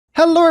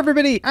Hello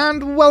everybody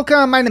and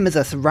welcome, my name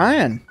is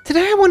Ryan.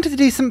 Today I wanted to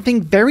do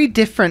something very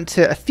different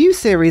to a few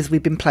series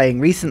we've been playing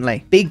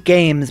recently. Big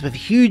games with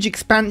huge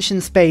expansion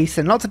space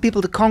and lots of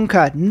people to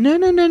conquer.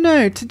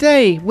 No,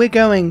 today we're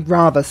going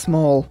rather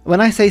small.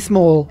 When I say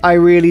small, I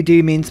really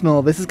do mean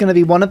small. This is going to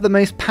be one of the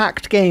most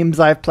packed games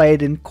I've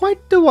played in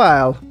quite a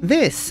while.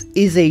 This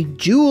is a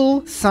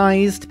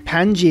dual-sized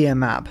Pangaea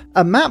map.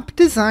 A map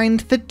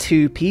designed for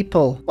 2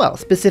 people. Well,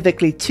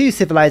 specifically 2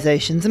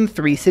 civilizations and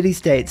 3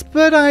 city-states,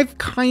 but I've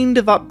kind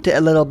of upped it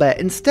a little bit.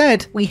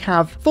 Instead, we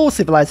have 4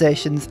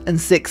 civilizations and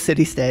 6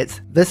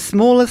 city-states. The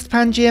smallest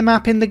Pangaea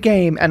map in the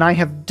game, and I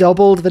have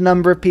doubled the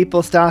number of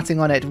people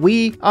starting on it.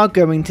 We are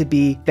going to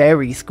be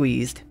very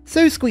squeezed.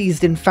 So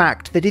squeezed, in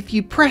fact, that if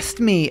you pressed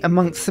me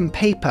amongst some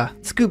paper,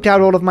 scooped out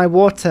all of my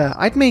water,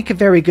 I'd make a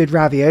very good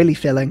ravioli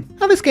filling.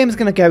 How this game is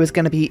going to go is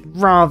going to be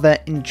rather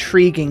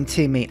intriguing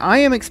to me. I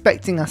am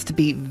expecting us to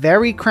be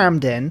very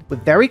crammed in,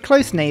 with very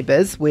close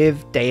neighbours,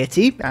 with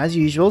Deity, as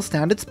usual,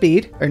 standard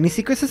speed. Only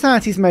Secret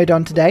Societies mode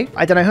on today.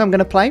 I don't know who I'm going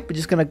to play, we're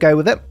just going to go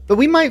with it. But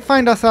we might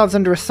find ourselves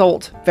under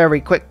assault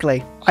very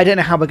quickly. I don't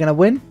know how we're going to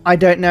win. I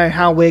don't know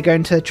how we're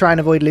going to try and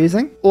avoid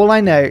losing. All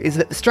I know is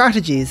that the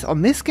strategies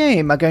on this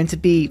game are going to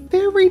be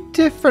very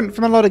different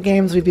from a lot of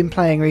games we've been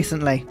playing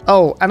recently.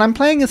 Oh, and I'm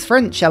playing as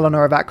French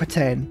Eleanor of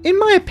Aquitaine. In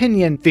my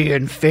opinion, the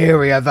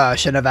inferior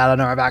version of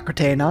Eleanor of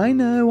Aquitaine. I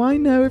know,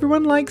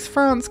 everyone likes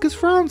France because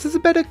France is a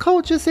better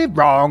culture, so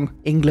wrong.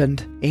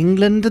 England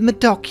and the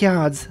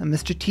dockyards and the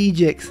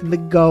strategics and the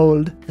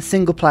gold. The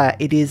single player,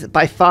 it is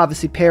by far the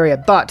superior,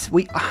 but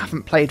we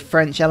haven't played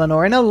French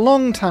Eleanor in a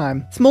long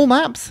time. Small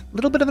maps, a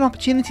little bit of an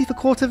opportunity for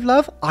Court of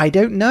Love. I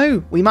don't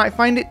know. We might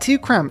find it too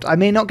cramped. I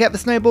may not get the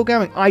snowball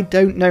going. I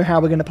don't know how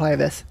we're going to play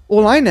this.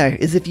 All I know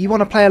is if you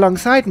want to play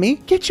alongside me,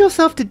 get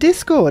yourself to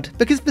Discord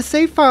because the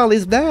save file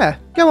is there.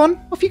 Go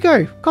on, off you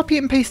go. Copy it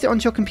and paste it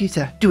onto your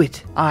computer. Do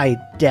it. I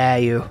dare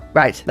you.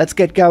 Right, let's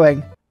get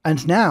going.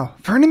 And now,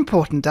 for an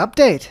important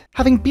update.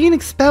 Having been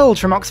expelled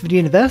from Oxford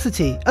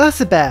University,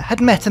 Ursabert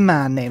had met a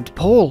man named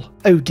Paul.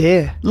 Oh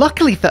dear.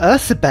 Luckily for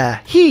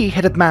Ursabert, he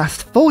had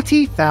amassed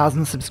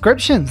 40,000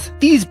 subscriptions.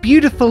 These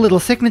beautiful little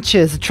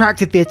signatures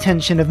attracted the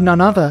attention of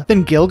none other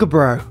than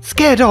Gilgabro.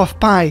 Scared off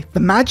by the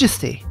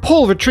Majesty,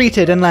 Paul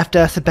retreated and left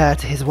Ursabert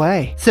to his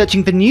way.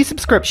 Searching for new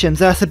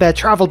subscriptions, Ursabert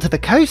travelled to the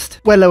coast,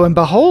 where lo and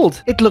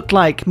behold, it looked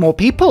like more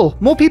people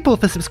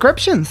for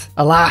subscriptions.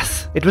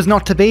 Alas, it was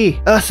not to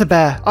be.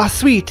 Ursabert, our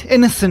sweet,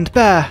 innocent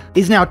bear,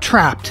 is now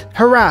trapped,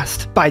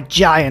 harassed by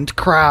giant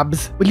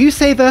crabs. Will you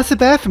save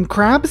Ursabert from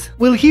crabs?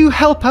 Will you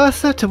help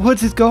Ursa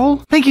towards his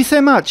goal? Thank you so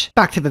much.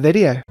 Back to the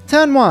video.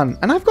 Turn 1,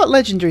 and I've got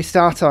legendary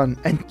start on,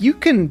 and you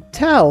can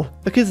tell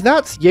because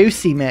that's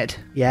Yosemite.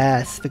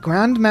 Yes, the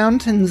Grand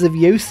Mountains of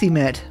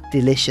Yosemite.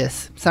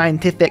 Delicious,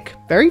 scientific,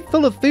 very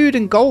full of food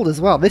and gold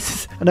as well. This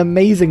is an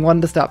amazing one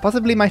to start,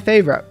 possibly my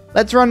favourite.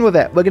 Let's run with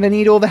it. We're going to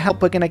need all the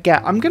help we're going to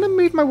get. I'm going to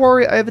move my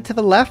warrior over to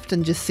the left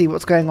and just see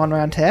what's going on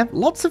around here.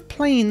 Lots of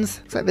plains.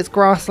 Looks like there's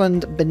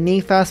grassland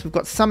beneath us. We've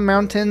got some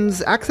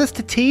mountains. Access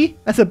to tea.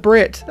 That's a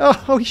Brit.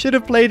 Oh, we should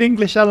have played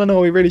English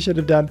Eleanor. We really should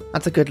have done.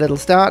 That's a good little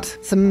start.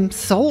 Some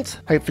salt.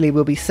 Hopefully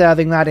we'll be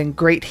serving that in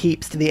great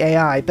heaps to the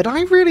AI. But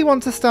I really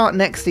want to start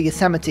next to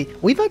Yosemite.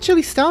 We've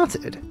actually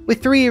started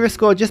with 3 era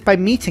score just by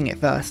meeting it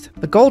first.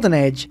 The Golden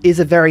Age is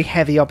a very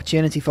heavy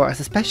opportunity for us,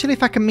 especially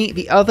if I can meet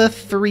the other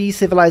 3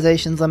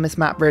 civilizations on this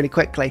map really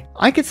quickly.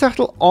 I could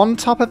settle on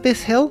top of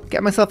this hill,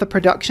 get myself a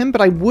production, but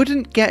I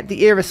wouldn't get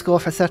the era score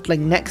for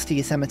settling next to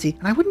Yosemite,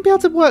 and I wouldn't be able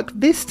to work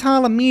this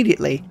tile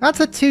immediately. That's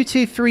a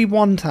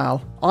 2-2-3-1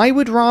 tile. I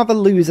would rather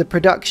lose a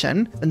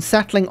production than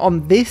settling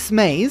on this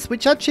maze,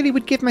 which actually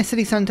would give my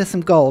city centre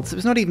some gold, so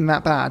it's not even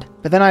that bad.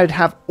 But then I would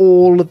have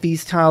all of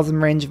these tiles in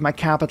range of my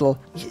capital.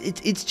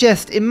 It's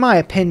just, in my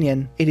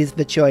opinion, it is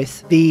the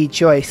choice. The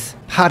choice.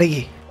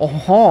 Hurry.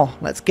 Oh,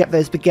 let's get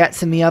those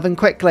baguettes in the oven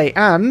quickly,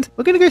 and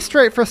we're going to go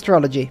straight for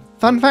astrology.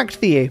 Fun fact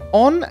for you,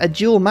 on a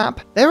dual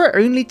map, there are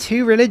only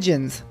 2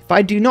 religions. If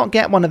I do not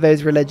get one of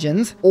those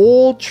religions,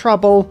 all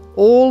trouble,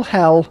 all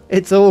hell,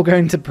 it's all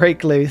going to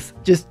break loose.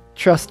 Just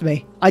trust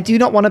me. I do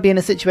not want to be in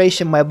a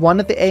situation where one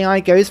of the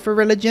AI goes for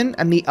religion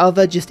and the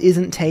other just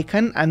isn't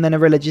taken and then a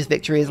religious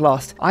victory is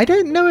lost. I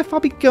don't know if I'll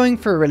be going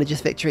for a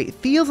religious victory. It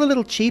feels a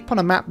little cheap on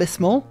a map this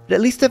small, but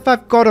at least if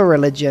I've got a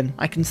religion,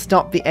 I can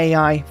stop the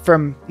AI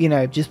from,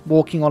 just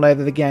walking all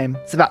over the game.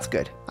 So that's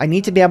good. I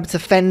need to be able to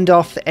fend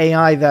off the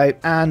AI though,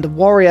 and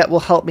Warrior will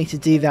help me to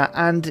do that.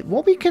 And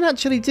what we can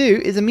actually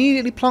do is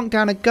immediately plonk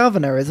down a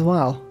governor as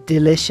well.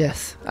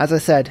 Delicious. As I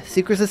said,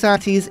 Secret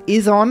Societies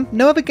is on.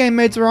 No other game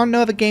modes are on,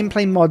 no other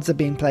gameplay mods are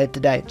being played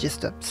today.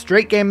 Just a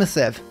straight game of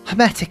Civ.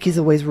 Hermetic is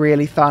always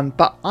really fun,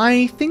 but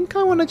I think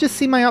I want to just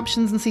see my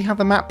options and see how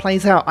the map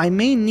plays out. I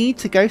may need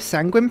to go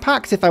Sanguine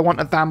Pact if I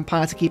want a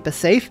vampire to keep us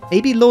safe.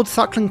 Maybe Lord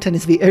Sucklington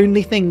is the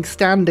only thing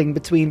standing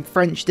between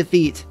French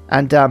defeat.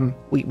 And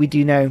we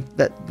do know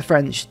that the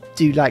French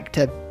do like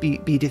to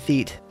be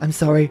defeat. I'm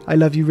sorry, I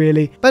love you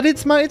really. But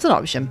it's an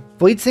option.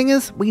 Void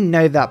Singers, we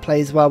know that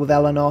plays well with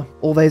Eleanor.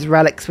 All those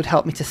relics would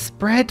help me to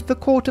spread the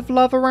Court of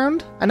Love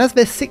around. And as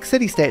there's 6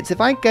 city-states, if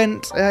I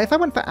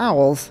went for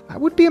owls, that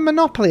would be a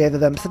monopoly over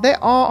them. So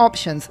there are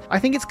options. I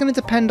think it's going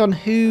to depend on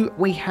who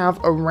we have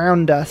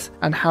around us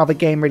and how the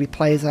game really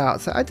plays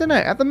out. So I don't know.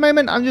 At the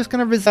moment, I'm just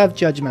going to reserve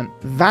judgment.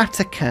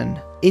 Vatican.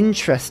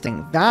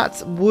 Interesting.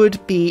 That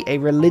would be a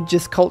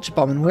religious culture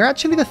bomb, and we're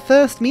actually the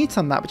first meet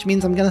on that, which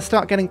means I'm going to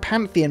start getting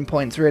Pantheon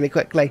points really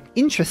quickly.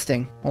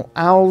 Interesting. Well,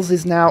 owls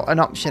is now an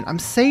option. I'm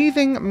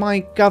saving my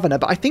governor,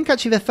 but I think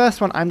actually the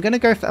first one, I'm going to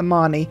go for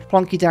Amani,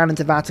 plonk you down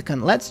into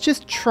Vatican. Let's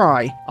just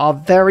try our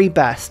very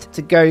best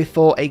to go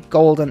for a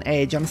golden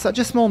age on such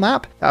a small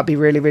map. That'd be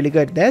really, really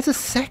good. There's a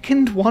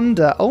second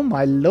wonder. Oh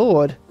my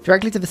lord.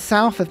 Directly to the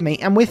south of me,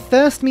 and we're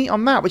first meet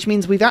on that, which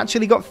means we've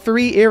actually got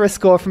 3 era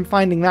score from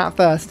finding that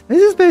first.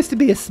 This is supposed to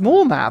be a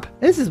small map.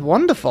 This is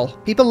wonderful.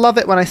 People love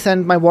it when I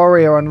send my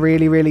warrior on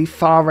really, really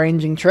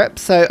far-ranging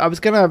trips, so I was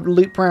going to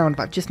loop around,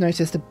 but I've just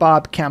noticed a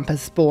Barb camp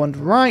has spawned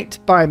right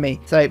by me.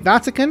 So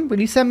Vatican, will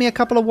you send me a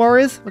couple of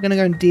warriors? We're going to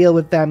go and deal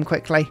with them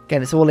quickly.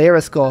 Again, it's all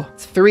era score.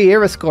 It's 3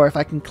 era score if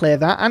I can clear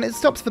that, and it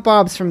stops the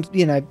Barbs from,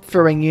 you know,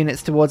 throwing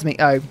units towards me.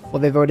 Oh, well,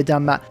 they've already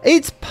done that.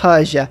 It's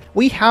Persia.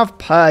 We have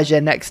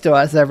Persia next to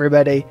us,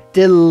 everybody.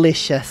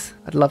 Delicious.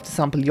 I'd love to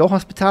sample your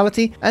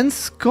hospitality. And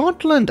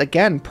Scotland,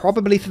 again,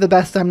 probably for the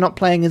best I'm not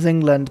playing as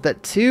England,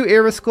 but 2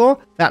 era score.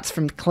 That's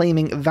from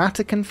claiming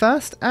Vatican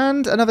first,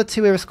 and another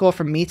 2 era score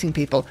from meeting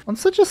people. On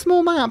such a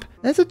small map,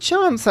 there's a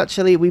chance,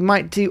 actually, we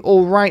might do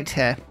all right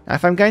here. Now,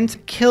 if I'm going to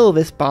kill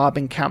this Barb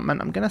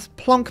encampment, I'm going to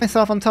plonk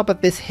myself on top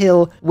of this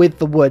hill with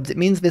the woods. It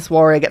means this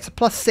warrior gets a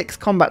 +6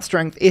 combat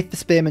strength if the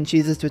spearman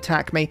chooses to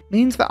attack me. It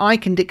means that I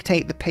can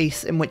dictate the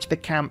pace in which the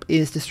camp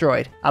is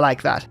destroyed. I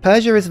like that.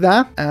 Persia is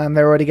there, and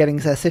they're already getting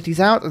their cities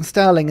out, and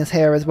Stirling is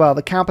here as well,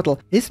 the capital.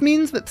 This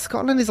means that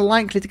Scotland is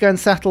likely to go and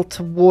settle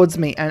towards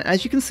me, and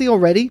as you can see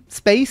already,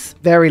 space,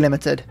 very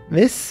limited.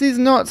 This is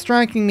not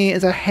striking me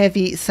as a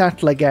heavy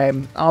settler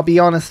game. I'll be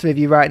honest with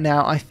you right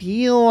now, I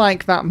feel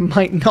like that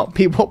might not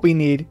be what we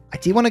need. I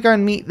do want to go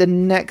and meet the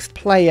next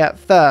player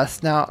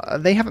first. Now,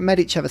 they haven't met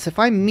each other, so if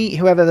I meet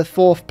whoever the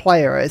 4th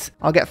player is,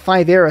 I'll get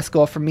 5 era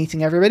score from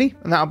meeting everybody,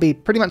 and that'll be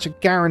pretty much a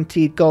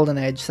guaranteed golden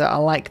age, so I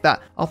like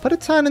that. I'll put a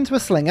turn into a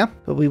slinger,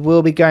 but we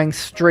will be going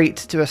straight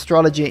to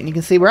astrology, and you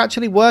can see we're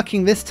actually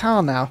working this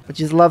tile now,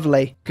 which is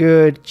lovely.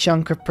 Good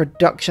chunk of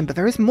production, but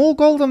there is more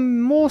gold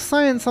and more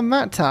science on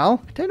that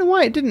tile. I don't know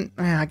why it didn't.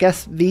 I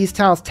guess these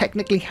tiles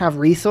technically have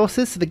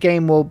resources, so the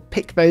game will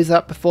pick those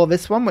up before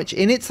this one, which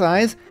in its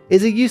eyes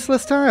is a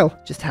useless tile.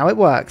 Just how it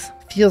works.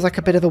 Feels like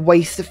a bit of a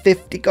waste of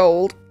 50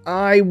 gold.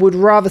 I would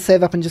rather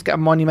save up and just get a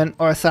monument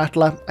or a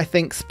settler. I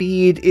think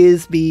speed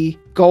is the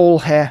goal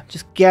here.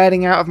 Just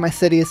getting out of my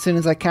city as soon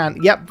as I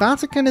can. Yep,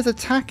 Vatican is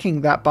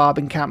attacking that Barb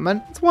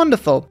encampment. It's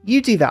wonderful.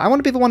 You do that. I want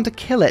to be the one to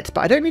kill it,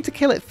 but I don't need to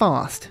kill it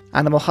fast.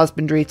 Animal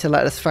husbandry to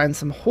let us find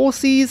some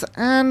horses,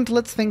 and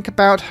let's think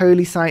about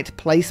holy site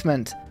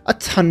placement. A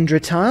tundra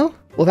tile?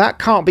 Well, that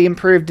can't be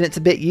improved and it's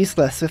a bit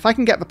useless. So if I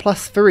can get the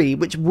 +3,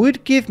 which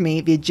would give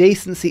me the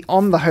adjacency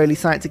on the holy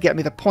site to get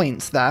me the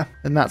points there,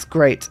 then that's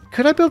great.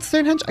 Could I build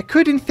Stonehenge? I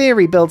could in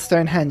theory build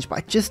Stonehenge, but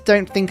I just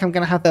don't think I'm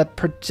going to have the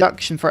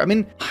production for it. I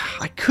mean,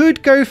 I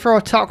could go for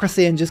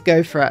autocracy and just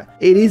go for it.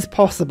 It is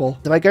possible.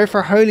 Do I go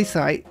for a holy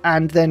site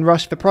and then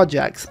rush for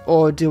projects?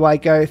 Or do I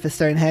go for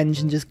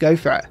Stonehenge and just go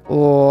for it?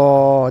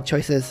 Or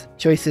choices.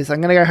 Choices. I'm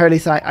going to go holy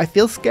site. I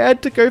feel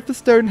scared to go for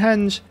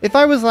Stonehenge. If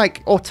I was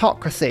like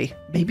autocracy,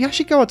 maybe I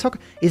should go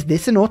autocracy. Is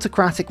this an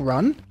autocratic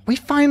run? Are we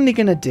finally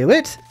going to do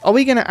it? Are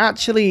we going to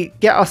actually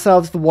get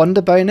ourselves the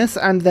wonder bonus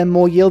and then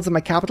more yields in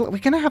my capital? Are we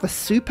going to have a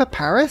super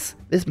Paris?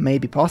 This may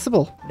be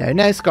possible.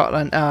 No,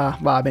 Scotland.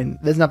 Well, I mean,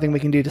 there's nothing we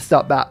can do to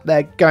stop that.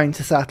 They're going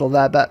to settle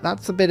there, but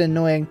that's a bit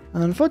annoying.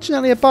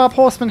 Unfortunately, a Barb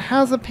horseman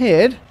has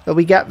appeared, but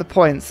we get the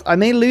points. I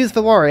may lose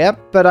the warrior,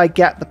 but I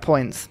get the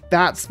points.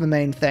 That's the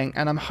main thing.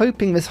 And I'm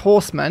hoping this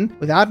horseman,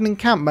 without an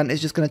encampment,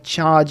 is just going to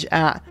charge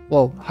at,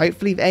 well,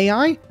 hopefully the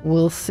AI?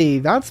 We'll see.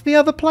 That's the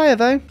other player,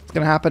 though. It's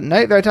going to happen.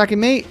 No, they're attacking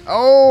me.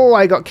 Oh,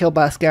 I got killed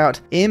by a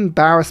scout.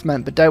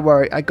 Embarrassment, but don't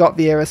worry. I got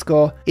the era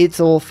score. It's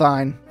all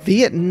fine.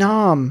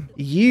 Vietnam,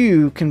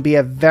 you can be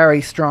a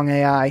very strong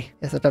AI.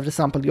 Yes, I'd love to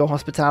sample your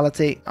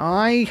hospitality.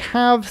 I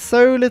have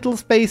so little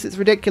space, it's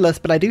ridiculous,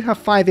 but I do have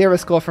 5 era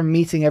score from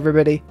meeting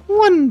everybody.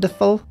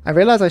 Wonderful. I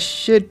realize I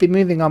should be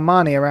moving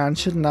Armani around,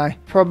 shouldn't I?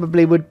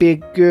 Probably would be a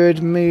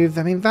good move.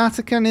 I mean,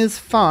 Vatican is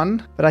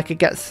fun, but I could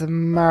get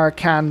some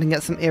Maracand and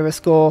get some era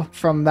score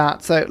from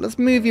that. So let's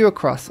move you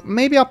across.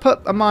 Maybe I'll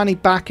put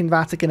Armani back in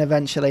Vatican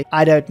eventually.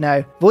 I don't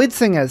know. Void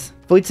Singers.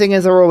 Void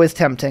Singers are always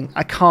tempting.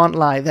 I can't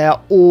lie. They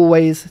are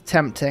always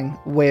tempting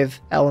with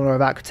Eleanor of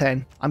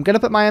Aquitaine. I'm going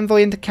to put my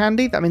envoy into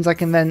Candy. That means I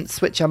can then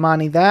switch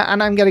Armani there,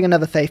 and I'm getting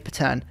another faith per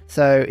turn.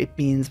 So it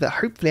means that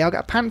hopefully I'll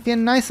get a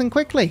Pantheon nice and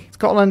quickly.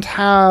 Scotland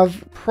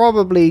have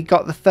probably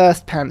got the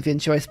first Pantheon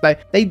choice,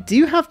 but they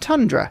do have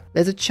Tundra.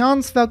 There's a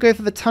chance they'll go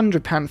for the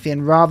Tundra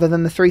Pantheon rather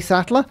than the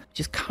 3-Settler,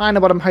 which is kind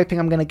of what I'm hoping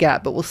I'm going to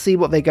get, but we'll see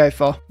what they go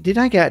for. Did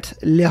I get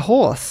Le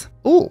Horse?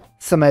 Oh,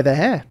 some over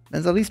here.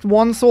 There's at least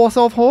one source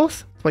of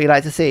horse. That's what you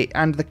like to see.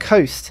 And the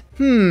coast.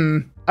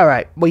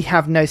 Alright, we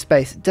have no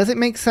space. Does it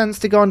make sense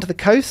to go onto the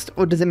coast,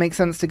 or does it make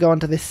sense to go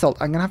onto this salt?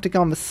 I'm going to have to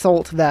go on the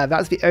salt there.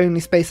 That's the only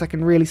space I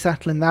can really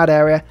settle in that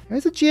area.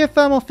 There's a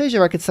geothermal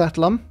fissure I could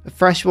settle on. The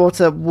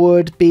freshwater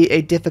would be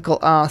a difficult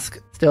ask.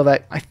 Still though,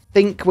 I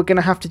think we're going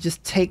to have to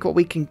just take what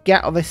we can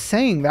get. Although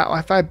saying that,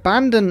 if I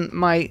abandon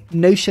my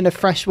notion of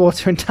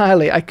freshwater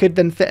entirely, I could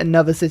then fit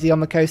another city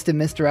on the coast in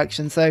this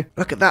direction. So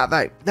look at that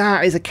though.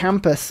 That is a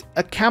campus.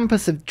 A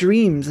campus of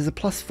dreams. There's a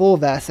 +4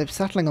 there, so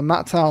settling on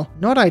that tile,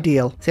 not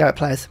ideal. See how it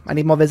plays. I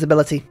need more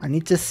visibility. I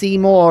need to see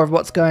more of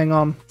what's going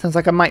on. Sounds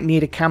like I might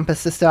need a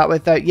campus to start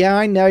with though. Yeah,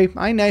 I know.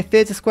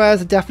 Theatre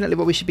squares are definitely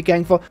what we should be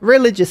going for.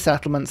 Religious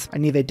settlements. I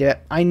knew they'd do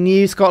it. I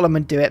knew Scotland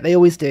would do it. They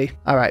always do.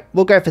 All right,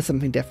 we'll go for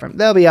something different.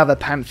 There'll be other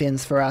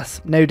pantheons for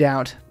us, no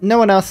doubt. No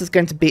one else is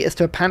going to beat us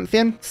to a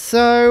pantheon,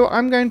 so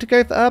I'm going to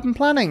go for urban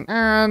planning,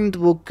 and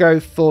we'll go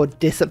for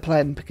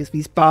discipline because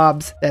these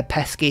barbs, they're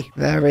pesky.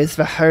 There is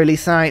the holy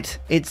site.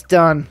 It's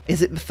done.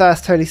 Is it the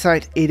first holy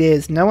site? It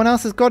is. No one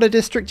else has got a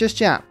district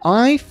just yet.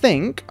 I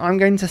think I'm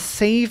going to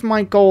save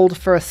my gold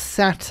for a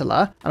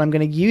settler, and I'm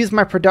going to use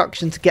my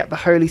production to get the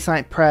holy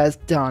site prayers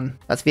done.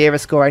 That's the era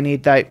score I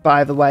need though,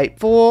 by the way,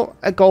 for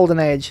a golden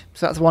age,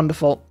 so that's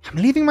wonderful.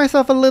 I'm leaving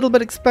myself a little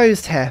bit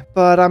exposed here,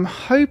 but I'm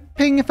hoping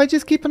if I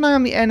just keep an eye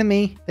on the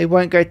enemy, they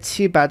won't go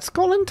too bad.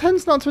 Scotland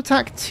tends not to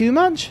attack too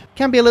much.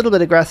 Can be a little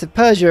bit aggressive.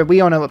 Persia,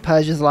 we all know what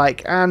Persia's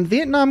like. And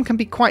Vietnam can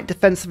be quite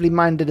defensively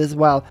minded as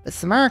well. But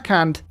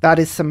Samarkand, that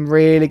is some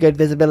really good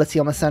visibility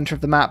on the center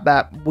of the map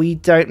there. We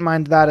don't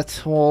mind that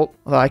at all.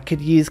 Well, I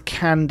could use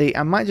Candy.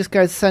 I might just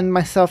go send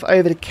myself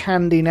over to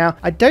Candy now.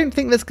 I don't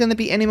think there's going to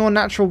be any more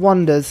natural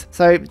wonders.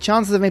 So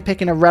chances of me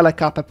picking a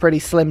relic up are pretty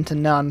slim to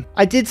none.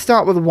 I did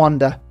start with a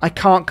wonder. I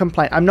can't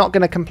complain. I'm not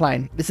going to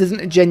complain. This isn't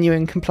a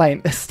genuine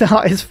complaint. The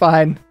start is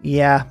fine.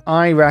 Yeah,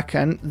 I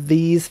reckon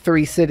these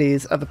 3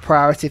 cities are the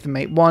priority for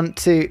me. 1,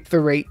 2,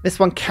 3. This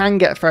one can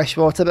get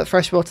freshwater, but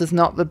freshwater's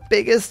not the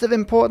biggest of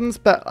importance,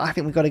 but I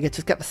think we've got to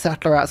just get the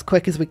settler out as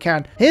quick as we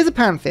can. Here's a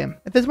pantheon.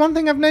 If there's one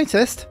thing I've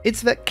noticed,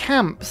 it's that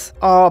camps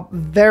are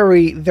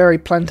very, very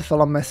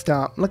plentiful on this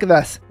start. Look at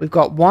this. We've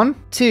got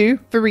 1, 2,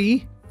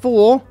 3,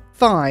 4,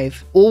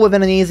 5, all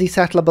within an easy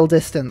settleable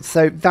distance.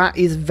 So that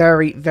is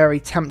very, very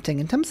tempting.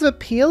 In terms of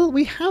appeal,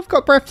 we have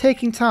got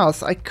breathtaking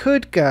tiles. I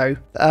could go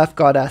the Earth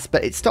Goddess,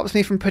 but it stops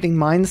me from putting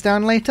mines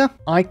down later.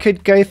 I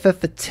could go for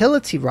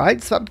fertility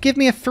rights. That would give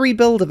me a free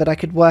builder that I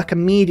could work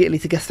immediately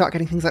to start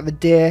getting things like the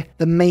deer,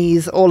 the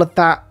maize, all of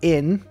that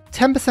in.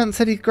 10%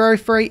 city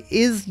growth rate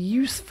is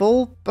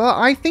useful, but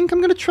I think I'm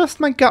going to trust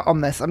my gut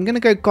on this. I'm going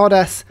to go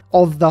Goddess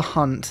of the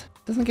Hunt.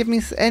 Doesn't give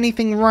me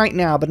anything right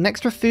now, but an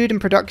extra food and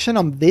production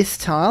on this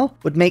tile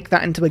would make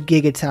that into a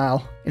giga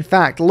tile. In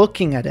fact,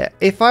 looking at it,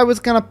 if I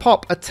was going to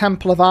pop a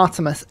Temple of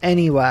Artemis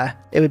anywhere,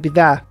 it would be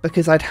there,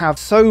 because I'd have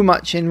so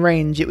much in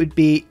range, it would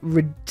be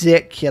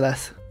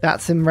ridiculous.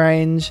 That's in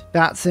range,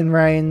 that's in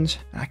range.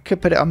 I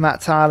could put it on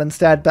that tile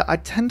instead, but I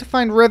tend to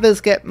find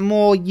rivers get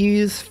more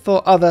used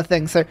for other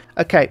things. So,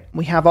 okay,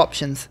 we have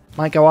options.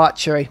 Might go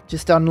archery,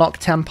 just unlock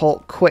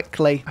temple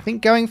quickly. I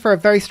think going for a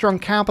very strong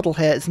capital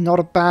here is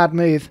not a bad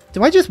move.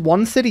 Do I just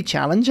one city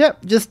challenge it?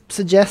 Just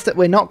suggest that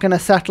we're not going to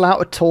settle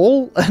out at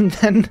all and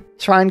then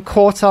try and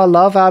court our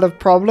love out of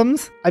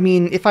problems? I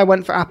mean, if I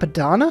went for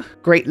Apadana,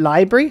 great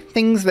library,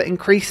 things that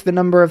increase the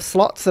number of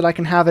slots that I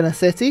can have in a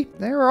city,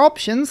 there are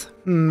options.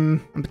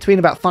 I'm between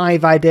about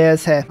 5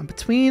 ideas here. I'm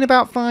between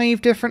about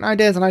 5 different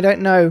ideas and I don't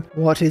know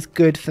what is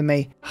good for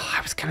me. Oh,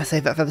 I was going to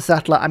save that for the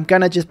settler. I'm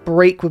going to just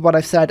break with what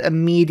I've said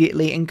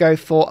immediately and go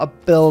for a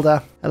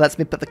builder. That lets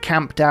me put the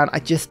camp down. I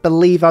just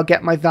believe I'll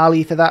get my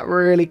value for that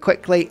really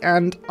quickly.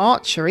 And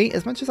archery,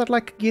 as much as I'd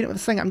like a unit with a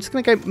sling, I'm just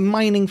going to go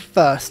mining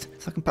first.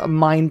 So I can put a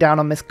mine down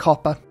on this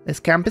copper. This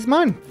camp is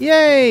mine.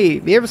 Yay!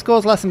 The era score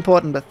is less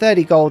important, but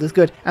 30 gold is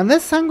good. And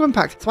there's Sanguine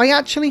Pact. So I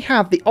actually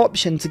have the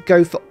option to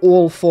go for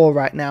all 4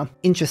 right now.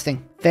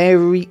 Interesting.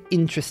 Very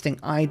interesting.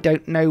 I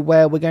don't know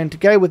where we're going to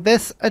go with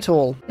this at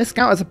all. This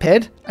scout has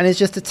appeared and is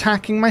just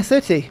attacking my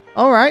city.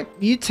 All right,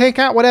 you take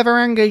out whatever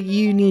anger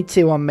you need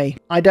to on me.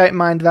 I don't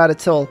mind that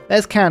at all.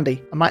 There's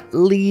Candy. I might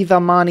leave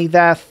Armani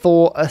there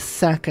for a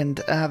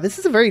second. This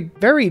is a very,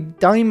 very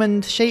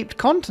diamond-shaped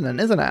continent,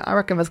 isn't it? I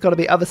reckon there's got to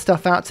be other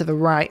stuff out to the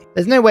right.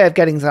 There's no way of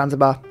getting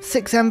Zanzibar.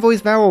 6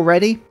 envoys there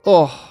already?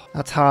 Oh.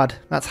 That's hard.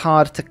 That's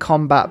hard to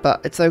combat, but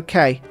it's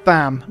okay.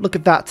 Bam. Look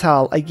at that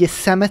tile. A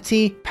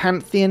Yosemite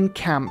Pantheon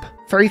camp.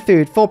 3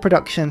 food, 4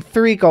 production,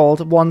 3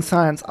 gold, 1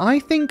 science. I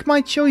think my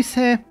choice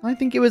here, I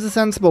think it was a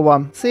sensible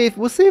one.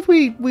 We'll see if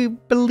we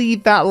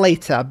believe that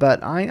later,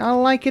 but I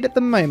like it at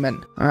the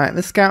moment. All right,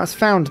 the scout has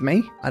found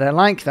me. I don't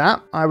like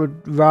that. I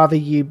would rather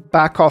you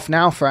back off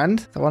now,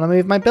 friend. I want to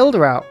move my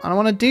builder out. I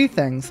want to do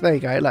things. There you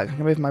go. Look, I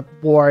can move my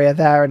warrior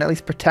there and at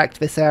least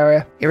protect this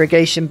area.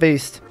 Irrigation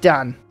boost.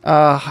 Done.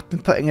 I've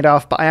been putting it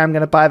off, but I am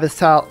going to buy this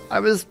tile.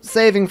 I was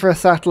saving for a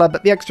settler,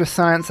 but the extra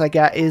science I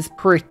get is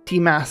pretty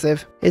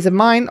massive. Here's a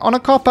mine on a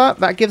copper.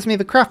 That gives me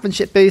the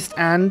craftsmanship boost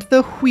and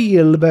the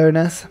wheel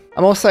bonus.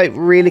 I'm also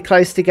really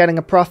close to getting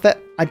a profit.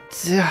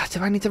 Do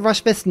I need to rush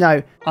this?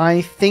 No.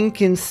 I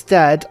think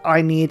instead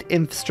I need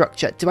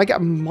infrastructure. Do I get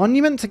a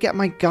monument to get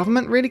my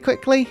government really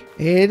quickly?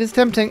 It is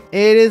tempting.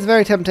 It is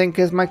very tempting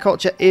because my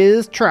culture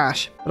is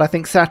trash. But I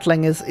think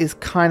settling is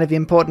kind of the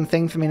important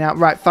thing for me now.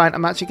 Right, fine.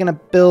 I'm actually going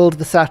to build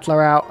the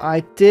settler out. I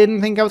didn't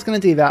think I was going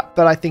to do that,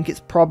 but I think it's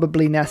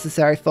probably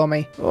necessary for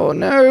me. Oh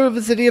no,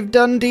 the city of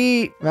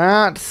Dundee.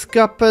 That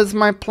scuppers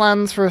my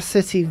plans for a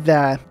city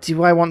there.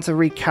 Do I want to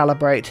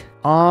recalibrate?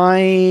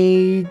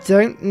 I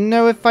don't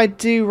know if I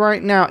do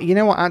right now. You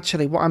know what,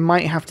 actually, what I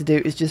might have to do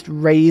is just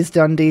raise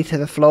Dundee to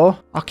the floor.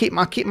 I'll keep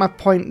my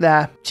point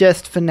there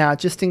just for now,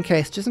 just in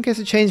case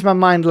I change my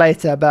mind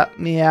later. But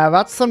yeah,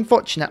 that's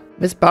unfortunate.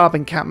 This Barb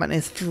encampment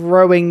is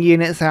throwing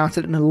units out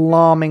at an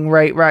alarming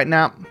rate right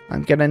now.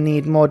 I'm going to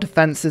need more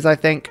defenses, I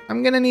think.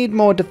 I'm going to need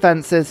more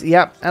defenses.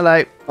 Yep,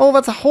 hello. Oh,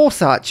 that's a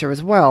horse archer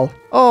as well.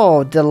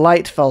 Oh,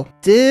 delightful.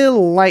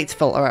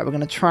 Delightful. All right, we're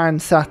going to try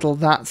and settle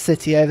that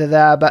city over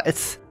there,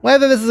 but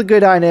whether this is a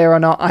good idea or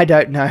not, I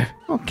don't know.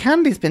 Oh,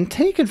 candy's been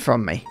taken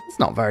from me. It's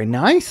not very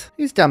nice.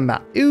 Who's done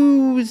that?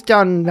 Who's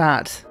done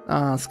that?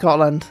 Ah,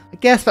 Scotland. I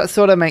guess that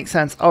sort of makes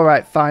sense. All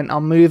right, fine.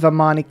 I'll move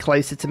Armani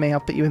closer to me. I'll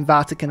put you in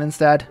Vatican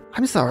instead.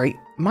 I'm sorry.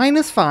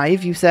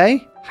 -5, you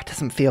say? That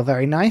doesn't feel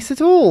very nice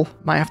at all.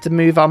 Might have to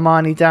move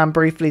Armani down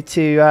briefly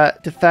to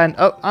defend.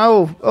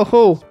 Oh,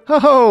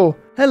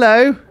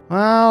 hello.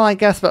 Well, I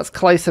guess that's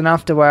close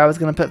enough to where I was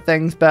going to put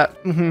things, but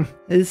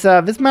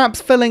this map's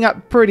filling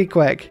up pretty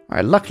quick. All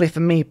right, luckily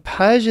for me,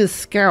 Persia's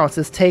scout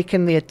has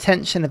taken the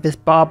attention of this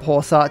Barb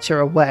horse archer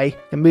away.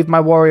 I can move my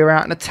warrior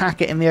out and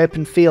attack it in the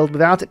open field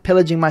without it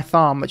pillaging my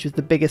farm, which was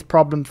the biggest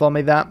problem for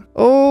me there.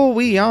 Oh,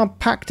 we are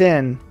packed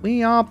in.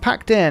 We are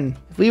packed in.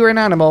 If we were an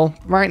animal,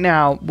 right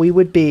now, we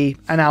would be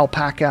an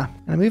alpaca.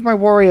 And I move my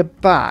warrior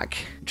back,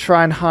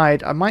 try and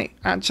hide. I might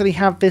actually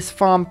have this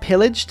farm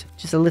pillaged,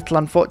 which is a little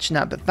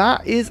unfortunate, but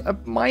that is a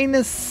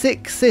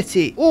 -6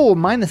 city. Oh,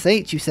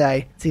 -8, you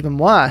say? It's even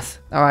worse.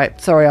 All right,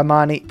 sorry,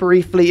 Armani.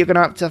 Briefly, you're going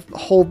to have to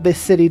hold this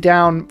city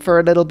down for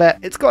a little bit.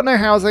 It's got no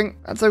housing.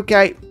 That's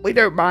okay. We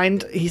don't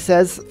mind, he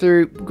says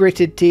through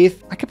gritted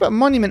teeth. I could put a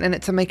monument in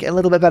it to make it a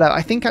little bit better.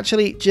 I think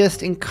actually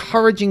just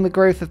encouraging the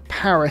growth of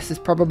Paris is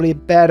probably a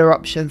better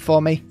option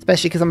for me,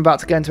 especially because I'm about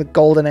to go into a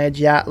golden age.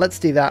 Yeah, let's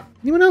do that.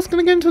 Anyone else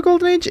going to go into a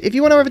golden age? If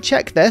you want to ever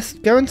check this,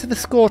 go into the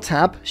score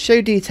tab,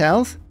 show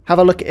details, have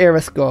a look at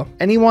era score.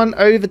 Anyone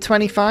over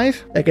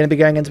 25, they're going to be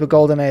going into a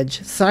golden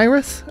age.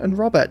 Cyrus and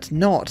Robert,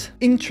 not.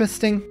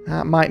 Interesting.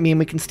 That might mean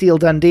we can steal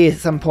Dundee at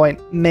some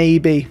point.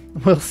 Maybe.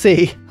 We'll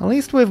see. At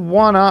least with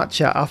one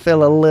archer, I'll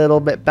feel a little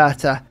bit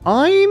better.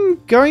 I'm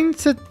going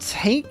to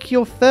take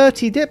your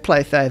 30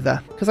 diplo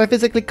favor because I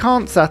physically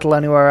can't settle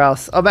anywhere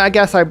else. Oh, but I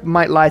guess I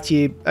might lie to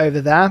you over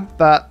there,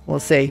 but we'll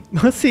see.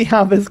 We'll see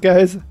how this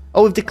goes.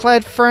 Oh, we've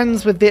declared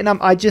friends with Vietnam.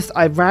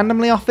 I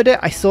randomly offered it.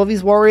 I saw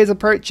these warriors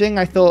approaching.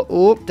 I thought,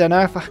 oh, don't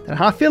know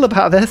how I feel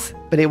about this,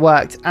 but it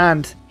worked.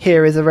 And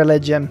here is a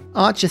religion.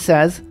 Archer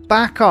says,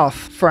 back off,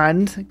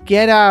 friend.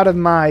 Get out of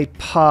my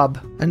pub.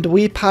 And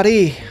oui,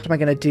 Paris. What am I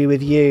going to do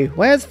with you?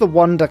 Where's the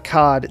wonder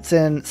card? It's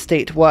in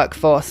state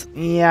workforce.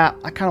 Yeah,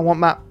 I kind of want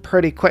that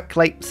pretty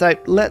quickly. So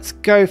let's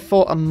go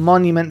for a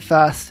monument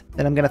first.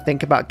 Then I'm going to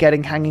think about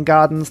getting Hanging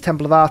Gardens,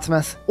 Temple of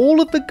Artemis.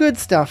 All of the good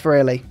stuff,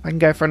 really. I can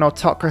go for an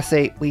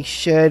autocracy. We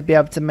should be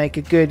able to make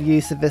a good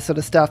use of this sort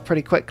of stuff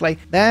pretty quickly.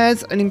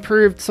 There's an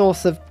improved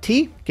source of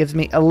tea. Gives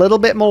me a little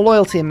bit more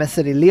loyalty in this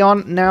city.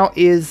 Leon now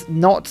is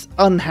not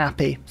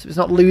unhappy. So it's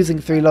not losing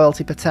 3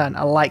 loyalty per turn.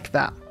 I like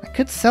that. I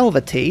could sell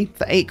the tea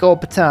for 8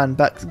 gold per turn,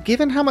 but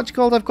given how much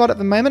gold I've got at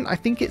the moment, I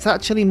think it's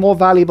actually more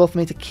valuable for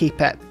me to keep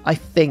it. I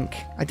think.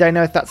 I don't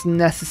know if that's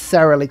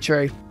necessarily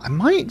true. I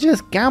might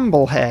just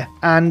gamble here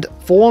and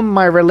form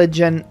my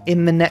religion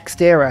in the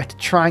next era to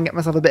try and get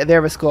myself a bit of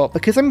era score.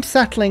 Because I'm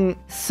settling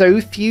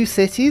so few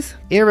cities,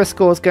 era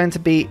score is going to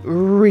be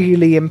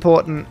really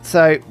important.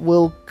 So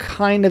we'll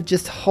kind of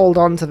just hold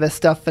on to this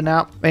stuff for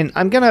now. I mean,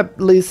 I'm going to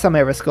lose some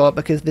era score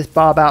because this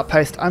Barb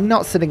outpost, I'm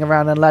not sitting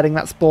around and letting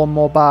that spawn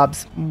more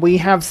Barbs. We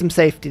have some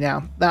safety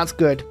now. That's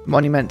good.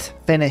 Monument.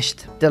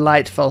 Finished.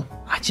 Delightful.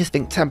 I just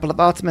think Temple of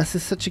Artemis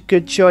is such a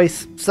good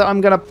choice. So I'm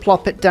going to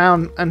plop it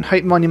down and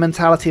hope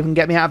Monumentality can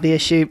get me out of the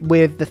issue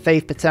with the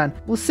faith per turn.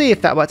 We'll see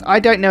if that works. I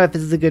don't know if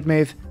this is a good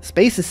move.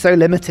 Space is so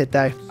limited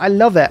though. I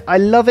love it. I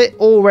love it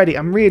already.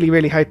 I'm really,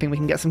 really hoping we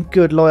can get some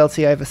good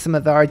loyalty over some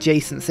of our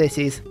adjacent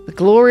cities. The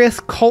glorious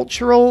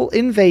cultural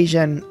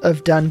invasion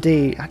of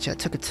Dundee. Actually, I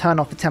took a turn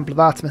off the Temple of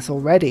Artemis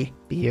already.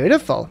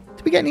 Beautiful.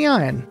 Did we get any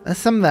iron? There's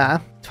some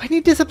there. Do I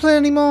need discipline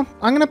anymore?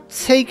 I'm going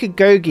to take a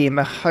Gogi in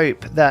the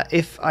hope that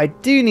if I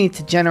do need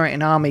to generate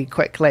an army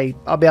quickly,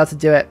 I'll be able to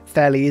do it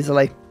fairly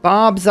easily.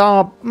 Barbs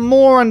are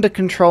more under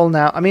control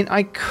now. I mean,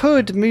 I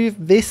could move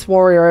this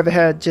warrior over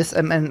here just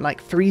and like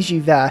freeze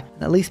you there.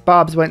 And at least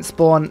Barbs won't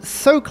spawn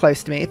so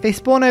close to me. If they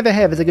spawn over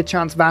here, there's a good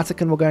chance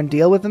Vatican will go and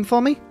deal with them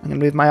for me. I'm going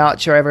to move my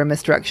archer over in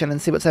this direction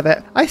and see what's over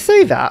here. I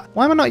say that.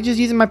 Why am I not just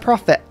using my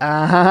prophet?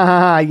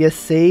 Ah, you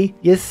see?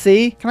 You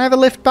see? Can I have a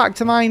lift back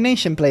to my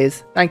nation,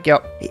 please? Thank you.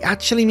 It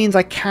actually means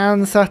I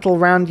can settle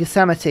around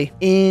Yosemite.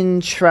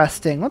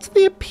 Interesting. What's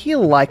the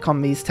appeal like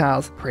on these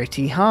tiles?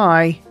 Pretty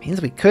high.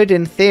 Means we could,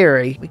 in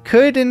theory,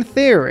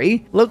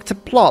 look to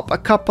plop a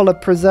couple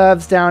of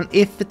preserves down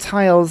if the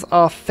tiles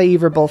are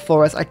favorable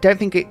for us. I don't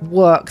think it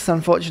works,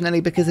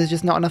 unfortunately, because there's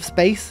just not enough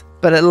space.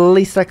 But at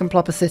least I can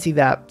plop a city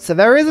there. So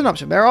there is an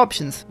option. There are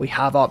options. We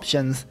have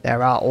options.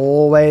 There are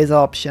always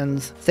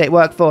options. State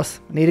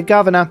workforce. I need a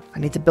governor. I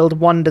need to build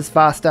wonders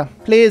faster.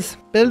 Please,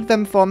 build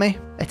them for me.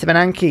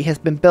 Itamananki has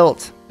been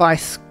built by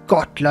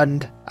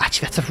Scotland.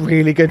 Actually, that's a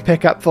really good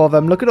pickup for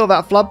them. Look at all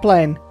that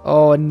floodplain.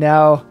 Oh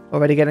no.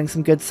 Already getting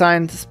some good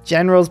signs.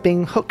 Generals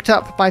being hooked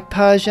up by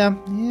Persia.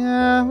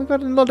 Yeah, we've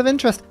got a lot of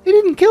interest. He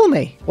didn't kill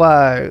me.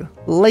 Whoa.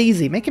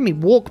 Lazy, making me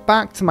walk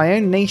back to my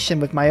own nation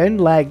with my own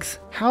legs.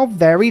 How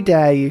very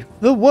dare you.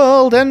 The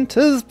world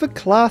enters the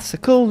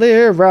classical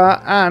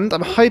era. And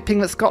I'm hoping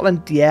that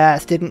Scotland,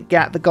 yes, didn't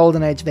get the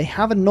golden age. They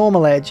have a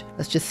normal age.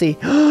 Let's just see.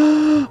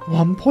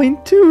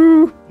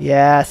 1.2.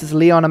 Yes, as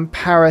Leon and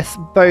Paris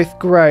both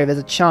grow, there's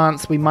a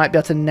chance we might be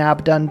able to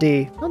nab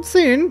Dundee. Not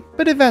soon,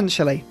 but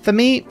eventually. For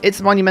me,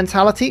 it's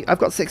monumentality. I've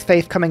got 6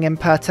 faith coming in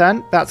per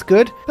turn. That's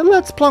good. But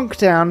let's plonk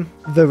down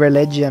the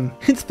religion.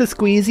 It's the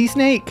squeezy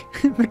snake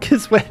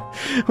because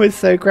we're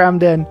so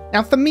crammed in.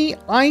 Now for me,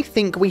 I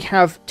think we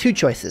have 2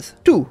 choices.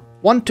 2.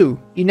 1, 2.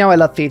 You know I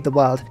love Feed the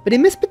World. But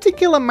in this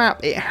particular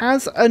map, it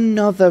has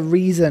another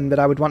reason that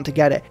I would want to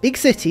get it. Big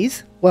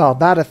cities, well,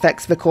 that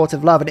affects the Court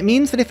of Love. And it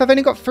means that if I've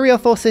only got 3 or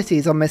 4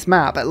 cities on this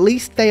map, at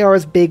least they are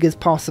as big as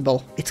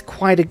possible. It's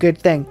quite a good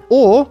thing.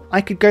 Or I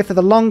could go for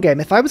the long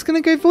game. If I was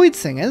going to go Void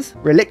Singers,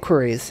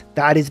 Reliquaries.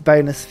 That is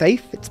bonus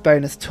faith. It's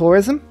bonus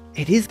tourism.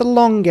 It is the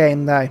long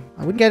game though. I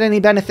wouldn't get any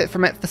benefit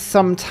from it for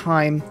some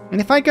time. And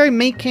if I go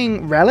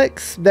making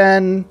relics,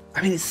 then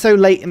I mean, it's so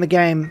late in the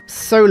game.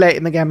 So late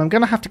in the game. I'm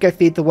going to have to go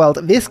Feed the World.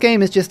 This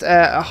game is just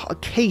a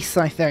case,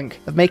 I think,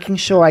 of making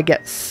sure I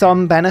get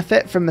some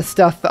benefit from the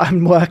stuff that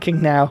I'm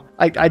working now.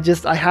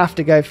 I have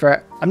to go for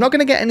it. I'm not going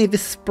to get any of the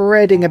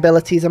spreading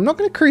abilities. I'm not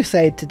going to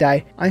crusade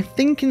today. I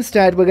think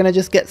instead we're going to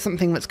just get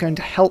something that's going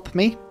to help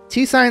me.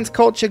 2 science,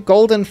 culture,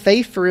 golden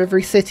faith for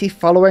every city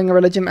following a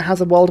religion that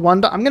has a world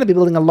wonder. I'm going to be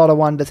building a lot of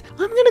wonders. I'm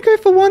going to go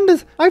for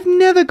wonders. I've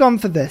never gone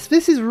for this.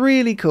 This is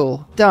really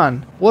cool.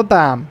 Done.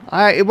 Wabam.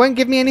 It won't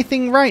give me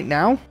anything right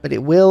now, but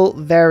it will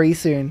very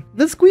soon.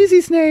 The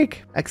squeezy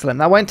snake. Excellent.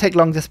 That won't take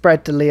long to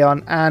spread to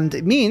Leon, and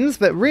it means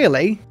that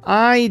really,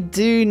 I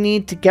do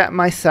need to get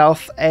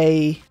myself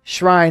a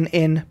shrine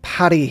in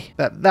Paris,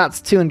 but that's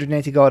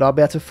 280 gold. I'll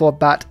be able to afford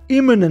that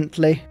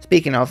imminently.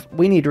 Speaking of,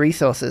 we need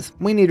resources.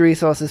 We need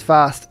resources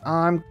fast.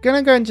 I'm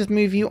gonna go and just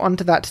move you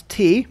onto that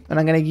T, and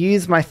I'm gonna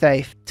use my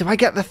faith. Do I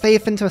get the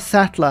faith into a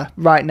settler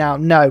right now?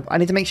 No. I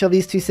need to make sure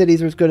these 2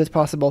 cities are as good as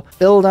possible.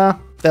 Builder.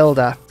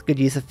 It's good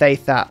use of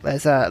faith that.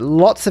 There's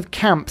lots of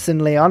camps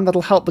in Leon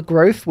that'll help the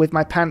growth with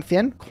my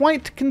Pantheon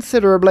quite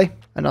considerably.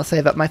 And I'll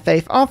save up my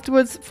faith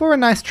afterwards for a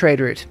nice trade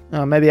route.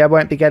 Oh, maybe I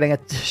won't be getting a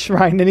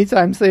shrine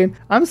anytime soon.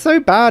 I'm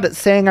so bad at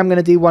saying I'm going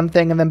to do one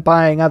thing and then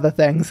buying other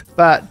things.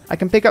 But I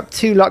can pick up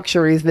 2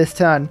 luxuries this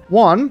turn.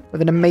 One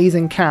with an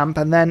amazing camp,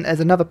 and then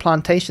there's another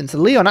plantation. So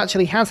Leon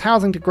actually has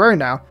housing to grow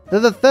now. For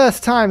the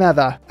first time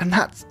ever. And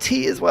that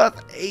tea is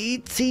worth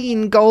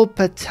 18 gold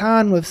per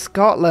turn with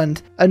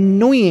Scotland.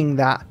 Annoying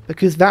that,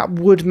 because that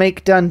would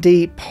make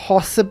Dundee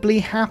possibly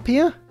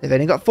happier. They've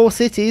only got 4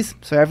 cities,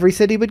 so every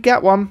city would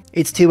get one.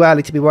 It's too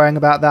early to be worrying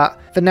about that.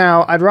 For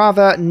now, I'd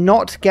rather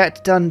not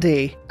get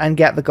Dundee and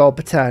get the gold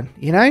per turn,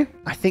 you know?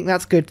 I think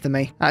that's good for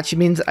me. Actually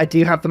means I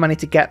do have the money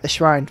to get the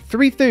shrine.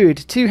 3 food,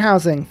 2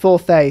 housing, 4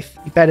 faith.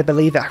 You better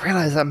believe it. I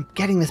realize I'm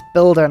getting this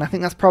builder, and I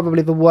think that's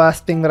probably the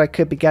worst thing that I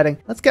could be getting.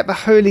 Let's get the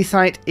holy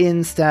site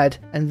instead.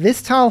 And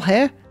this tile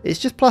here, it's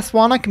just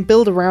 +1. I can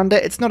build around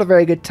it. It's not a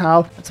very good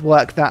tile. Let's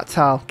work that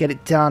tile. Get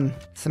it done.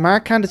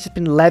 Samarkand has just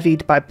been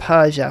levied by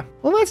Persia.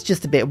 Well, that's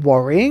just a bit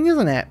worrying,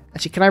 isn't it?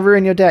 Actually, can I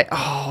ruin your day?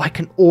 Oh, I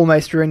can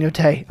almost ruin your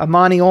day.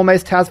 Amani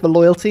almost has the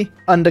loyalty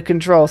under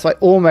control, so I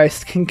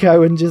almost can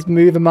go and just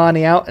move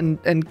Amani out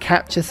and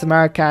capture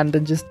Samarkand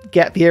and just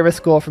get the era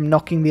score from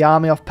knocking the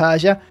army off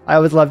Persia. I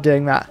always love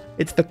doing that.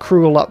 It's the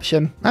cruel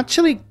option.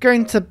 Actually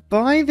going to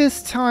buy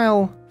this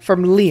tile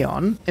from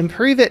Leon,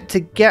 improve it to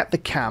get the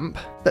camp,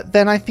 but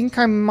then I think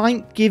I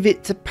might give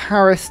it to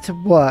Paris to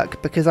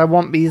work because I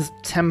want these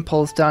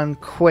temples done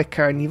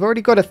quicker, and you've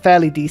already got a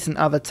fairly decent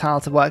other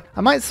tile to work.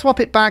 I might swap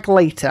it back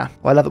later.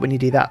 Well, I love it when you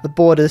do that. The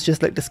borders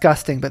just look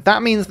disgusting, but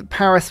that means that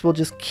Paris will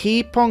just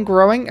keep on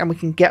growing and we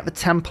can get the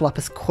temple up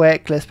as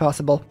quickly as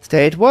possible.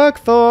 State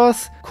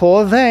workforce,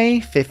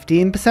 corvée,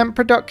 15%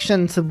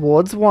 production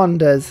towards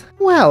wonders.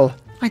 Well,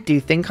 I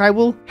do think I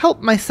will help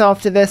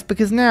myself to this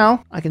because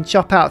now I can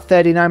chop out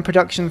 39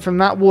 production from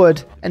that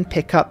wood and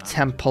pick up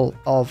Temple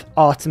of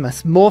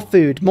Artemis. More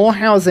food, more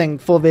housing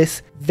for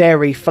this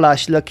very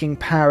flush looking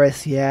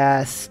Paris.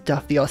 Yeah,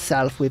 stuff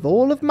yourself with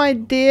all of my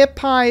dear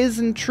pies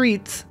and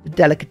treats. The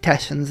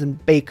delicatessens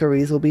and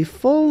bakeries will be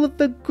full of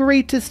the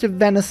greatest of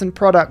venison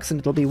products and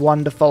it'll be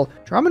wonderful.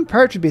 Drum and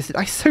poetry boosted.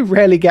 I so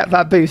rarely get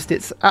that boost.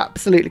 It's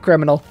absolutely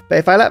criminal. But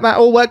if I let that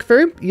all work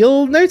through,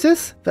 you'll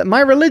notice that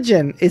my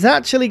religion is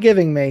actually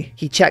giving me.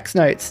 He checks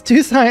notes.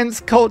 2 science,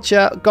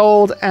 culture,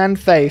 gold, and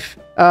faith.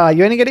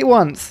 You only get it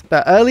once,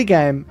 but early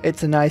game,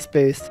 it's a nice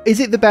boost. Is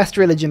it the best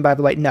religion, by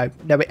the way? No,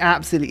 it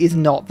absolutely is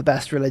not the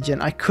best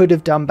religion. I could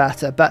have done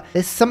better, but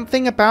there's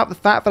something about the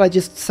fact that I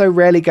just so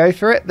rarely go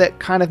for it that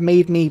kind of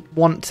made me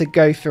want to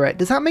go for it.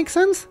 Does that make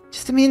sense?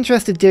 Just to be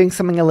interested in doing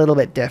something a little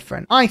bit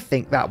different. I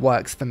think that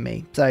works for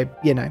me. So,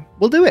 you know,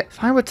 we'll do it.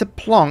 If I were to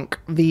plonk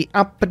the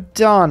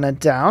Apadana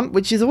down,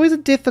 which is always a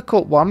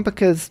difficult one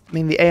because, I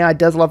mean, the AI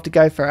does love to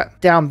go for it,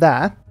 down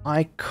there,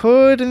 I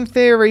could, in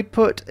theory,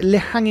 put Le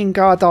Hanging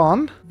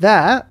Garden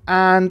there,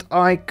 and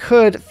I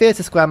could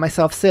theatre square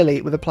myself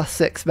silly with a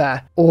 +6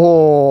 there.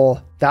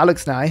 Oh, that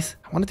looks nice.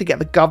 I wanted to get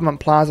the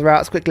government plaza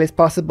out as quickly as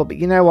possible, but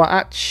you know what?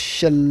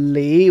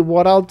 Actually,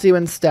 what I'll do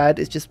instead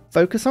is just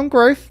focus on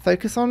growth,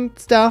 focus on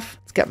stuff.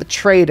 Let's get the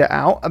trader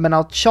out, and then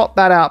I'll chop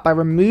that out by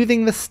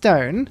removing the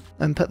stone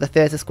and put the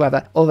theatre square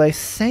there. Although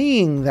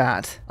saying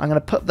that, I'm going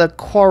to put the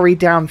quarry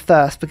down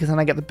first because then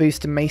I get the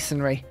boost in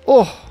masonry.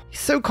 Oh, he's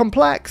so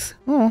complex.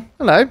 Oh,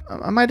 hello.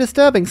 Am I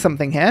disturbing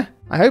something here?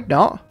 I hope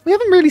not. We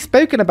haven't really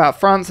spoken about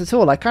France at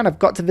all. I kind of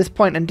got to this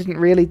point and didn't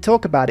really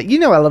talk about it. You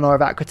know Eleanor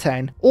of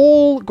Aquitaine.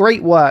 All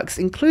great works,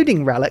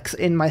 including relics,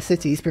 in my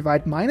cities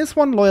provide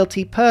 -1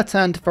 loyalty per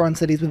turn to foreign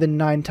cities within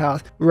 9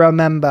 tiles.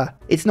 Remember,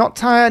 it's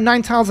not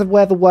 9 tiles of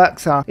where the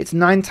works are. It's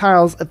 9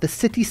 tiles of the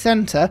city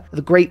centre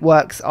the great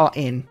works are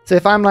in. So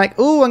if I'm like,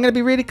 oh, I'm going to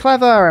be really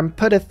clever and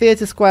put a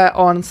theatre square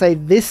on, say,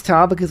 this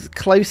tile because it's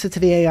closer to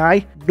the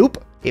AI,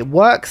 nope, it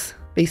works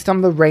based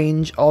on the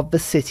range of the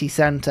city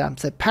centre.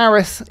 So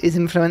Paris is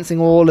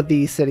influencing all of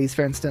these cities,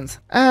 for instance.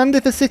 And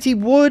if a city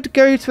would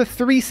go to a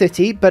 3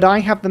 city, but I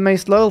have the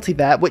most loyalty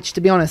there, which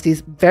to be honest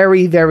is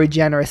very, very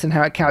generous in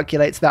how it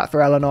calculates that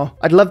for Eleanor.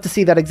 I'd love to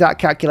see that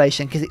exact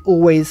calculation because it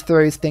always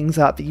throws things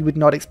up that you would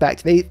not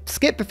expect. They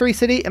skip the 3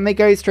 city and they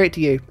go straight to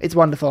you. It's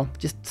wonderful.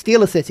 Just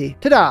steal a city.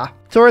 Ta-da!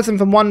 Tourism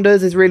from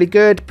wonders is really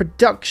good.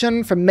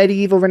 Production from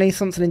medieval,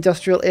 Renaissance, and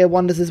industrial era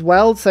wonders as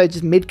well. So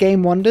just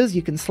mid-game wonders,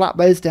 you can slap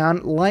those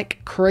down like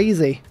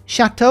crazy.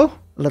 Chateau,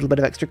 a little bit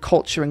of extra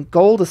culture and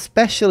gold,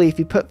 especially if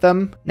you put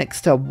them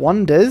next to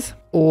wonders,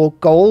 or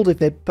gold if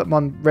they put them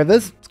on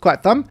rivers. It's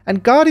quite fun.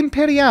 And Garde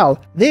Imperiale.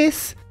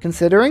 This,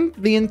 considering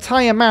the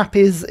entire map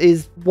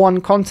is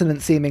one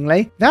continent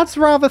seemingly, that's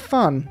rather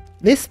fun.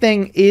 This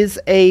thing is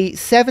a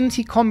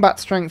 70 combat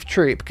strength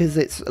troop because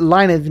it's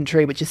line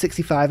infantry, which is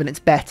 65, and it's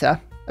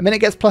better. And then it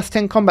gets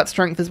 +10 combat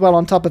strength as well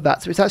on top of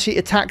that, so it's actually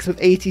attacks with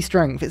 80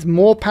 strength. It's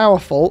more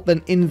powerful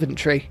than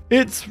infantry.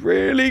 It's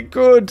really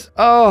good.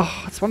 Oh,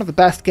 it's one of the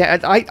best.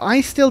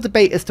 I still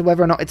debate as to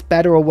whether or not it's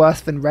better or worse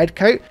than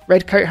Redcoat.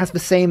 Redcoat has the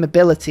same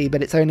ability,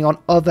 but it's only on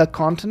other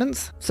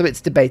continents, so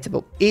it's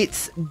debatable.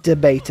 It's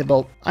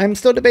debatable. I'm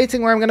still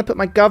debating where I'm going to put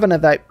my governor,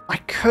 though. I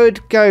could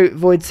go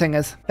Void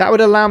Singers. That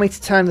would allow me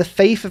to turn the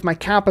faith of my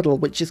capital,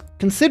 which is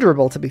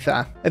considerable to be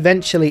fair,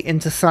 eventually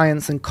into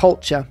science and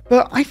culture.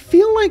 But I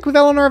feel like with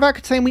Eleanor of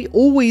Aquitaine, we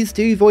always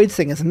do Void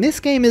Singers, and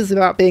this game is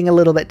about being a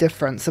little bit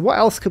different, so what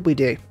else could we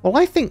do? Well,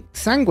 I think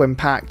Sanguine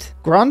Pact.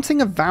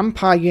 Granting a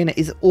vampire unit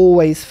is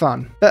always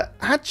fun, but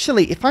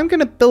actually, if I'm going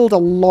to build a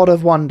lot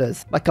of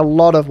wonders, like a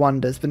lot of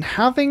wonders, then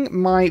having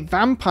my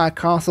vampire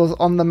castles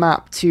on the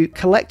map to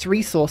collect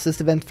resources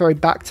to then throw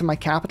back to my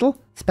capital,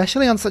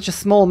 especially on such a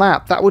small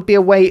map, that would be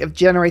a way of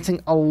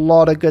generating a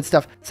lot of good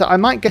stuff. So I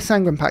might go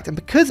Sanguine Pact, and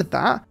because of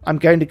that, I'm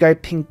going to go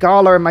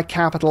Pingala in my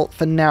capital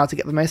for now to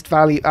get the most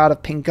value out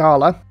of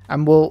Pingala,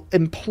 and will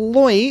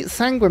employ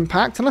Sanguine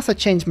Pact, unless I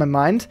change my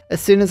mind,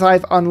 as soon as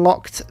I've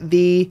unlocked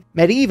the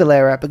medieval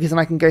era, because then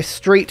I can go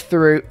straight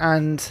through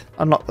and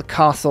unlock the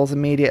castles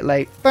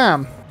immediately.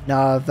 Bam!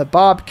 Now, the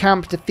Barb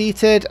camp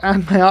defeated,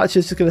 and my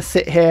archer's just going to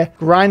sit here,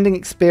 grinding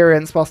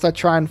experience whilst I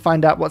try and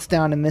find out what's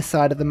down in this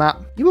side of the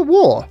map. You at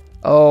war?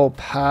 Oh,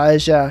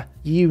 Persia,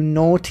 you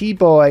naughty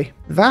boy.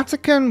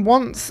 Vatican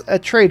wants a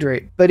trade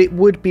route, but it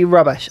would be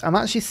rubbish. I'm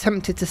actually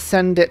tempted to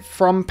send it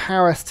from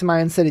Paris to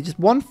my own city. Just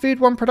 1 food,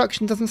 1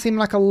 production doesn't seem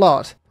like a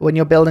lot. When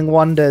you're building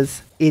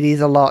wonders, it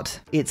is a lot.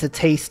 It's a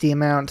tasty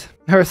amount.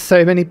 There are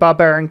so many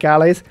barbarian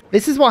galleys.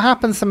 This is what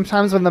happens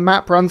sometimes when the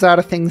map runs out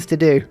of things to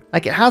do.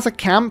 Like, it has a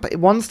camp, it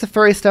wants to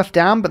throw stuff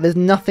down, but there's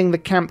nothing the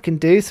camp can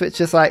do, so it's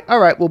just like, all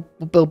right, we'll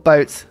build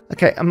boats.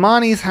 Okay,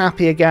 Amani's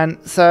happy again,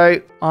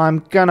 so I'm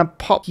gonna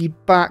pop you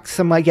back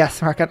somewhere. Yes,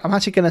 Samarkand. I'm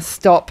actually gonna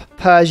stop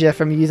Persia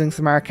from using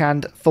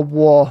Samarkand for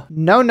war.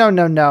 No, no,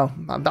 no, no.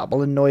 That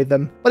will annoy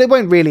them. Well, it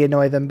won't really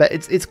annoy them, but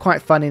it's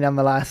quite funny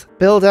nonetheless.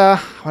 Builder,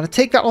 I want to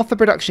take that off the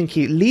production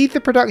queue. Leave the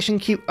production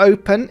queue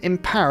open in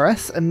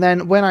Paris, and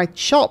then when I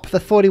chop the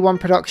 41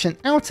 production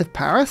out of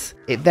Paris,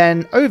 it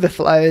then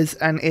overflows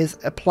and is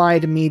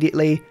applied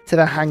immediately to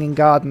the Hanging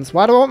Gardens.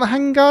 Why do I want the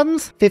Hanging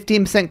Gardens?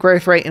 15%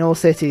 growth rate in all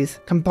cities.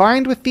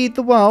 Combined with Feed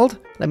the World,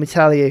 let me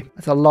tell you,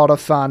 it's a lot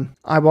of fun.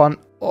 I want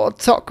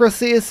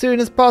autocracy as soon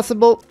as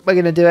possible. We're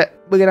going to do it.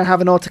 We're going to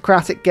have an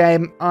autocratic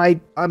game.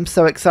 I'm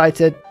so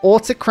excited.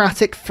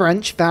 Autocratic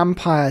French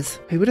vampires.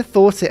 Who would have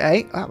thought it,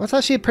 eh? That was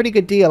actually a pretty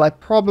good deal. I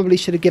probably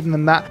should have given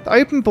them that. The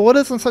open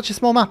borders on such a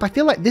small map. I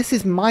feel like this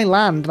is my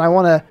land and I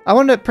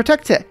want to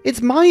protect it.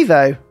 It's my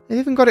though. They've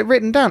even got it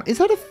written down. Is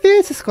that a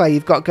theatre square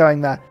you've got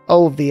going there?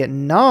 Oh,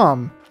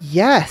 Vietnam.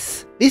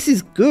 Yes. This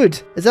is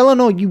good. As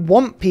Eleanor, you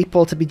want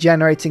people to be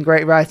generating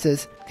great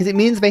writers because it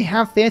means they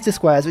have theatre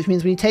squares, which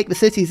means when you take the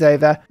cities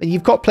over, then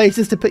you've got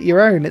places to put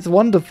your own. It's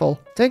wonderful.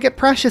 Don't get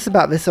precious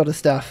about this sort of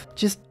stuff.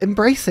 Just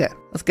embrace it.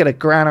 Let's get a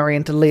granary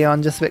into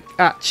Leon just so it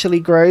actually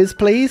grows,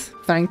 please.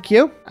 Thank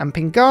you. And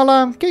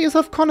Pingala, get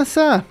yourself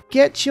Connoisseur.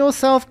 Get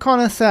yourself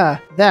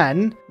Connoisseur.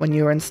 Then, when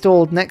you're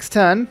installed next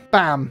turn,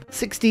 bam,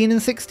 16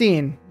 and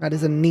 16. That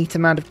is a neat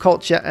amount of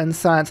culture and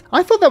science.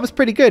 I thought that was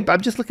pretty good, but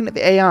I'm just looking at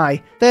the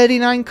AI.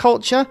 39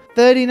 culture,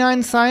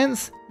 39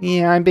 science.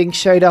 Yeah, I'm being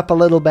showed up a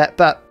little bit,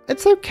 but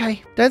it's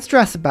okay. Don't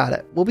stress about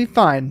it. We'll be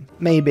fine.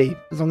 Maybe.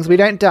 As long as we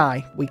don't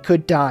die. We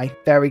could die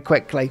very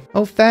quickly.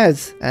 Oh,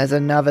 Fez. There's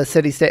another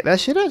city-state. There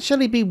should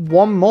actually be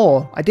one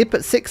more. I did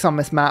put 6 on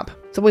this map.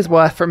 It's always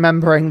worth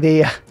remembering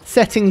the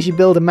settings you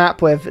build a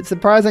map with. It's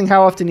surprising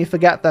how often you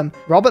forget them.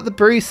 Robert the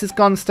Bruce has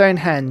gone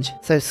Stonehenge,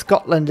 so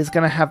Scotland is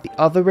going to have the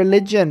other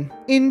religion.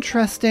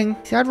 Interesting.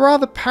 See, I'd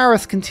rather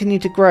Paris continue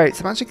to grow,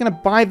 so I'm actually going to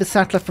buy the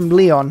settler from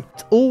Leon.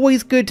 It's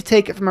always good to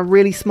take it from a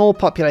really small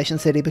population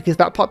city because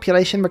that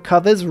population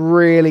recovers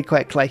really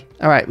quickly.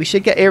 All right, we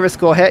should get era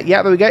score here.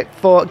 Yeah, there we go.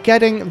 For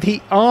getting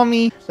the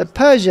army that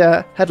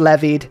Persia had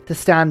levied to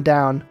stand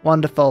down.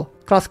 Wonderful.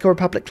 Classical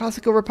Republic,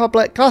 Classical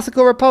Republic,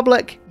 Classical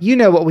Republic. You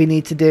know what we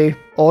need to do.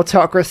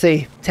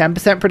 Autocracy.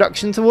 10%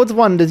 production towards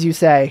wonders, you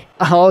say?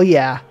 Oh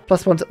yeah.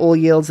 +1 to all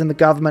yields in the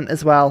government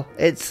as well.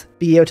 It's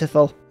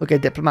beautiful. We'll go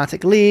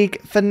Diplomatic League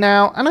for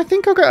now. And I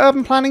think I'll go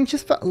Urban Planning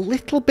just for a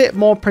little bit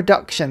more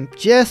production.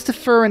 Just to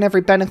throw in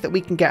every benefit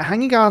we can get.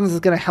 Hanging Gardens is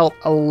going to help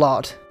a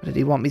lot. But I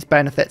do want these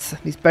benefits,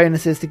 these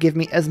bonuses to give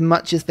me as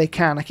much as they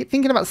can. I keep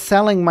thinking about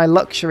selling my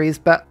luxuries,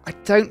 but I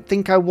don't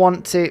think I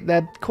want to.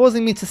 They're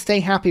causing me to stay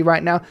happy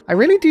right now. I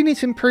really do need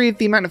to improve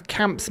the amount of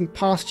camps and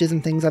pastures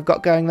and things I've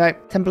got going though.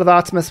 Temple of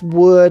Artemis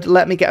would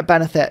let me get a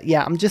benefit.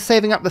 Yeah, I'm just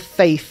saving up the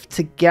faith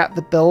to get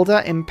the builder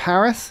in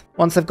Paris.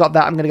 Once I've got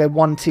that, I'm going to go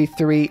 1, 2,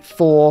 3,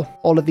 4,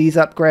 all of these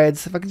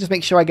upgrades. If I can just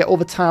make sure I get all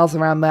the tiles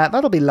around there,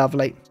 that'll be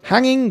lovely.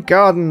 Hanging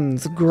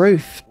Gardens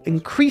growth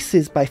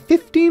increases by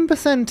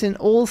 15% in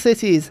all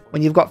cities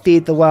when you've got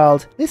Feed the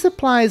World. This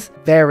applies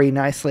very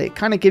nicely. It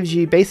kind of gives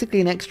you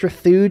basically an extra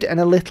food and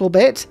a little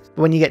bit.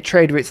 But when you get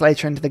trade routes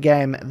later into the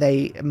game,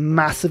 they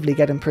massively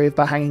get improved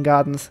by Hanging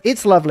Gardens.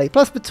 It's lovely.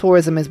 Plus the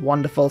tourism is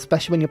wonderful,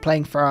 especially when you're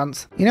playing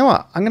France. You know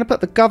what? I'm going to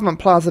put the government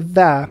plaza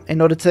there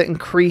in order to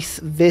increase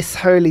this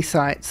holy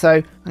site. So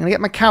I'm going to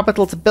get my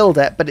capital to build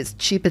it, but it's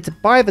cheaper to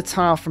buy the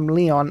tile from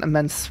Leon and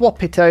then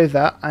swap it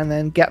over and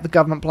then get the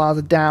government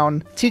plaza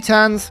down. 2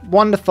 turns,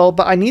 wonderful,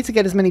 but I need to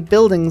get as many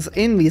buildings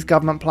in these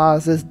government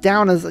plazas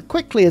down as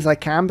quickly as I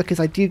can because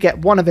I do get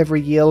 1 of every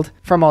yield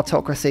from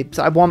autocracy.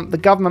 So I want the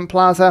government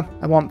plaza,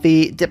 I want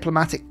the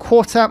diplomatic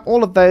quarter,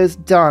 all of those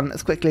done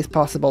as quickly as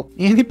possible.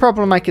 The only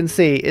problem I can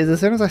see is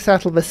as soon as I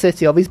settle the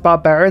city, all these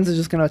barbarians are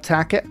just going to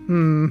attack it.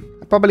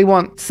 Probably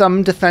want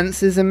some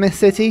defenses in this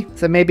city,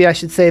 so maybe I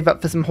should save up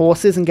for some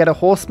horses and get a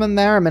horseman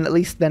there. I mean, at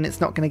least then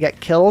it's not going to get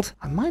killed.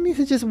 I might need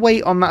to just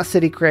wait on that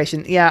city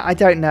creation. Yeah, I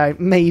don't know.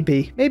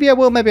 Maybe I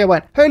will, maybe I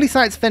won't. Holy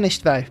site's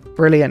finished though.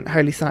 Brilliant.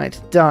 Holy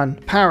site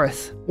done.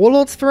 Paris.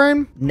 Warlords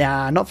throne?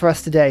 Nah, not for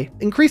us today.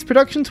 Increase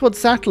production towards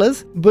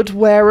settlers, but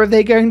where are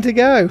they going to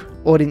go?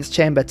 Audience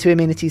chamber, 2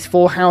 amenities,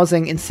 4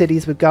 housing in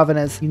cities with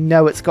governors. You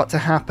know it's got to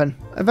happen.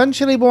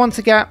 Eventually we'll want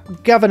to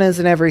get governors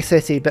in every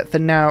city, but for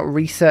now,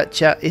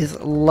 researcher is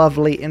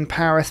lovely in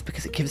Paris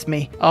because it gives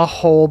me a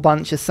whole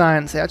bunch of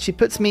science. It actually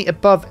puts me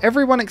above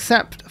everyone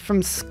except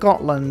from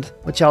Scotland,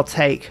 which I'll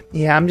take.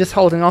 Yeah, I'm just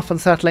holding off on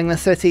settling the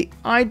city.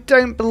 I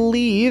don't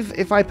believe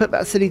if I put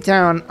that city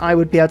down, I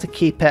would be able to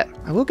keep it.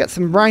 I will get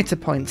some writer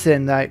points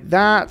in though.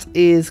 That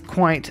is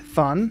quite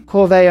fun.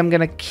 Corvée I'm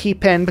going to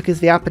keep in because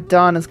the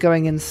Apadana is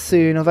going in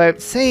soon. Although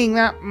saying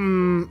that,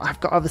 I've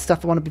got other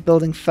stuff I want to be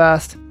building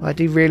first. Well, I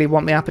do really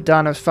want the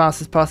Apadana as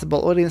fast as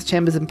possible. Audience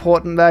chamber is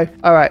important though.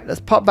 All right, let's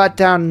pop that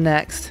down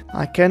next.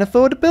 I can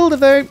afford a builder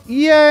though.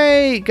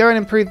 Yay! Go and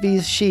improve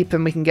these sheep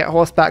and we can get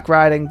horseback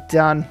riding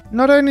done.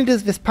 Not only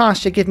does this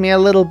pasture give me a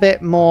little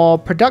bit more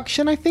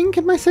production, I think,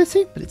 in my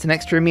city, but it's an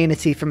extra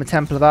immunity from a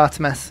Temple of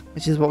Artemis,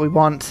 which is what we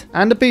want.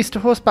 And a boost to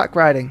horseback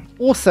riding.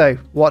 Also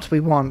what we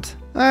want.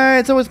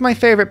 It's always my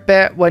favorite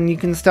bit when you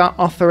can start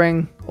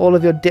offering all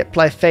of your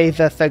diplo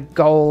favor for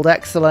gold.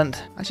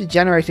 Excellent. Actually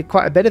generated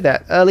quite a bit of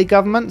it. Early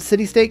government,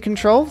 city-state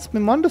control. It's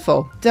been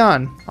wonderful.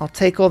 Done. I'll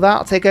take all that.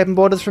 I'll take open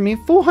borders from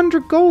you.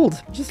 400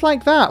 gold. Just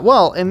like that.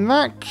 Well, in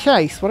that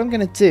case, what I'm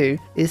going to do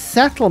is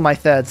settle my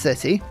third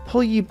city,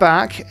 pull you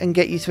back and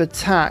get you to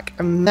attack.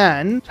 And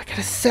then, do I get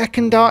a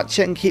second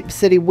archer and keep the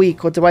city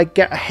weak? Or do I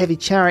get a heavy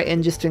chariot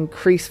in just to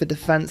increase the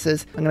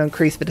defenses? I'm going to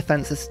increase the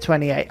defenses to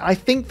 28. I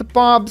think the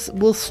Barbs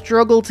will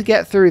struggle to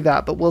get through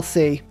that, but we'll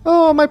see.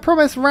 Oh, my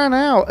promise ran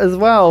out as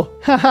well.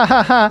 Ha ha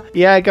ha ha.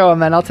 Yeah, go on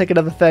then. I'll take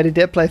another 30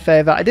 diplo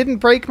favor. I didn't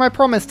break my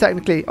promise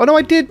technically. Oh no,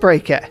 I did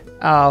break it.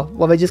 Oh,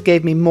 well, they just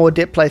gave me more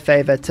diplo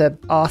favor to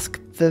ask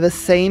for the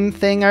same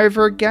thing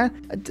over again.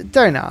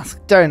 Don't ask.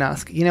 Don't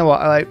ask. You know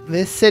what?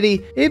 This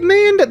city, it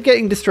may end up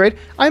getting destroyed.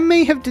 I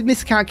may have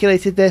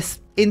miscalculated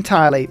this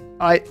entirely.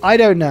 I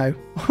don't know.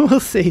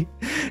 We'll see.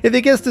 If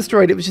it gets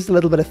destroyed, it was just a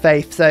little bit of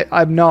faith, so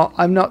I'm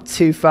not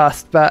too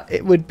fussed, but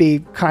it would be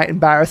quite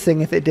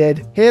embarrassing if it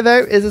did. Here,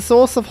 though, is a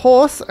source of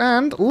horse,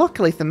 and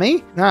luckily for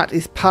me, that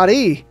is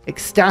Paris.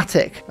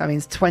 Ecstatic. That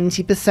means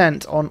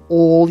 20% on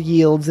all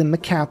yields in the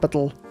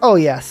capital. Oh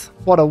yes,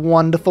 what a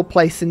wonderful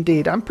place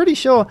indeed. I'm pretty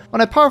sure,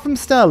 apart from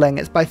Stirling,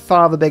 it's by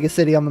far the biggest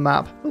city on the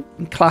map. Ooh,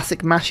 classic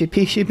Machu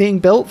Picchu being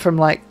built from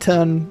like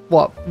turn,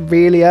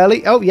 really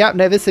early? Oh yeah,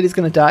 no, this city's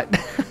gonna die.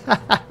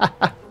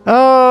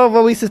 Oh,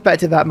 well, we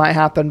suspected that might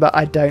happen, but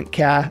I don't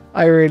care.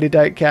 I really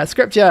don't care.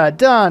 Scripture,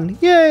 done.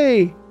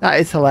 Yay! That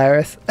is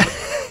hilarious.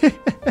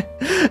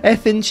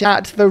 F in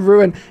chat for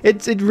ruin.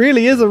 It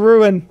really is a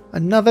ruin.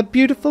 Another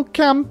beautiful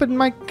camp in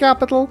my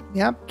capital.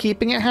 Yep,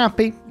 keeping it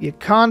happy. You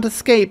can't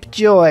escape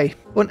joy.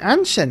 Well,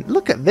 ancient,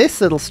 look at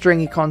this little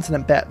stringy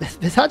continent bit.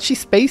 There's actually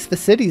space for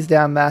cities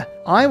down there.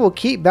 I will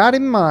keep that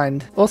in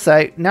mind.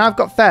 Also, now I've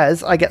got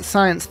Fez, I get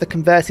science for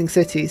converting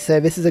cities, so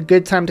this is a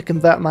good time to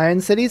convert my own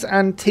cities,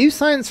 and 2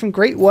 science from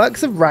great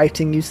works of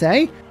writing, you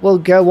say? Well,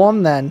 go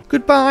on then.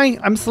 Goodbye,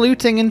 I'm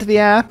saluting into the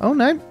air. Oh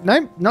no,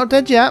 not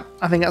dead yet.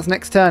 I think that's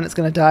next turn it's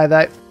going to die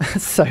though.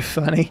 That's so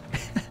funny.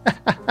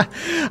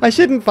 I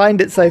shouldn't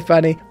find it so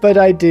funny, but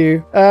I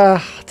do.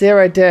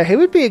 Dear oh dear, who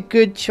would be a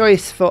good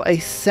choice for a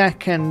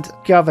second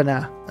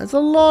governor? There's a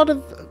lot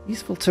of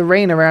useful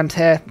terrain around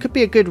here. Could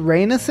be a good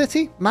Rainer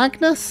city.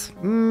 Magnus?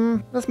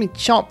 That's me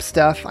chop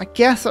stuff. I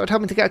guess that would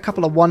help me to get a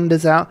couple of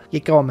wonders out.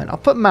 Yeah, go on, man. I'll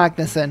put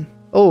Magnus in.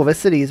 Oh, this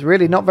city is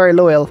really not very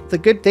loyal. It's a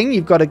good thing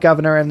you've got a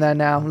governor in there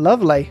now.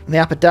 Lovely. The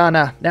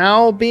Apadana,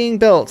 now being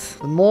built.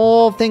 The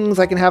more things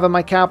I can have in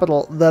my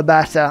capital, the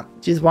better.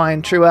 Which is why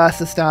in true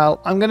Ursa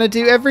style, I'm going to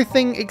do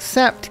everything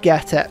except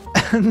get it.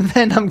 And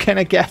then I'm going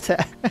to get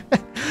it.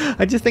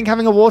 I just think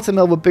having a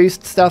watermill would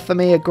boost stuff for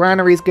me. A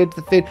granary is good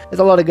for food. There's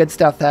a lot of good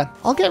stuff there.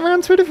 I'll get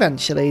around to it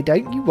eventually.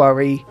 Don't you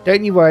worry.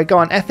 Don't you worry. Go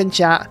on, F in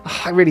chat.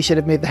 Oh, I really should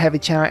have moved the heavy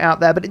chariot out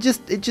there, but it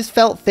just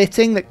felt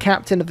fitting that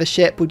captain of the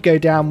ship would go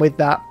down with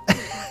that.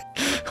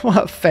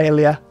 What a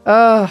failure.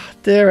 Oh,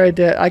 dear, oh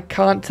dear. I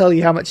can't tell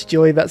you how much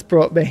joy that's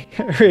brought me.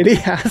 It really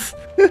has.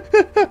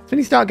 Then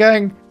you start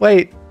going,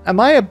 wait, am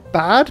I a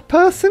bad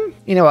person?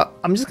 You know what?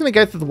 I'm just going to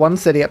go for the one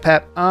city up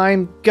here.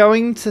 I'm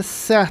going to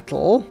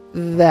settle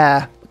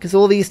there, because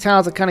all these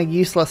towers are kind of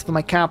useless for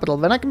my capital.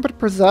 Then I can put a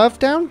preserve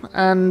down,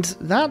 and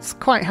that's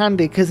quite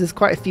handy because there's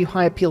quite a few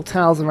high appeal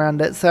towers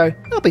around it, so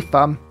that'll be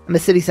fun. And the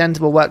city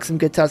centre will work some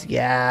good towers.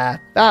 Yeah,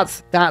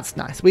 that's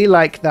nice. We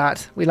like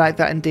that. We like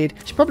that indeed.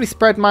 Should probably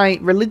spread my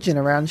religion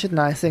around, shouldn't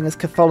I? Seeing as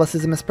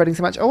Catholicism is spreading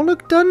so much. Oh,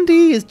 look,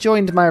 Dundee has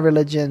joined my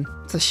religion.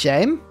 It's a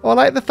shame. Oh, I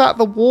like the fact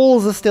the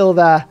walls are still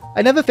there.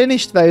 I never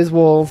finished those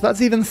walls.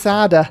 That's even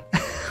sadder.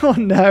 Oh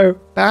no,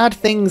 bad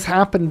things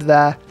happened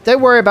there.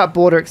 Don't worry about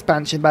border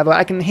expansion, by the way.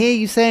 I can hear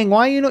you saying,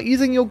 why are you not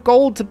using your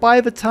gold to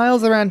buy the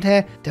tiles around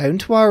here?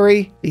 Don't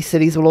worry. These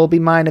cities will all be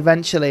mine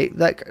eventually.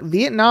 Like,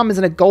 Vietnam is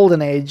in a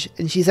golden age,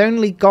 and she's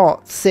only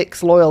got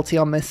 6 loyalty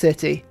on this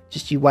city.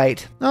 Just you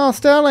wait. Oh,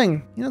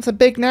 Sterling, you're not so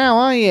big now,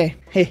 are you?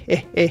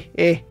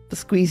 The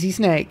squeezy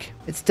snake.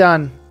 It's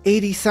done.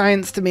 80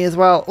 science to me as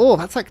well. Oh,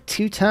 that's like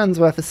 2 turns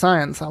worth of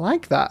science. I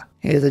like that.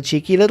 Here's a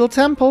cheeky little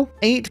temple.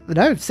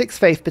 6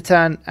 faith per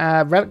turn.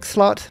 Relic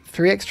slot,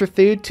 3 extra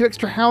food, 2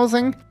 extra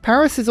housing.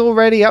 Paris is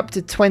already up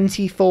to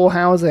 24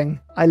 housing.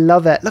 I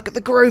love it. Look at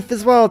the growth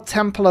as well.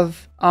 Temple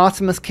of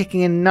Artemis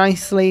kicking in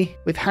nicely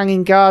with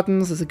hanging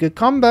gardens. It's a good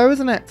combo,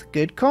 isn't it?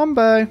 Good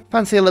combo.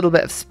 Fancy a little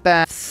bit of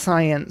spare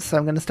science, so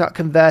I'm going to start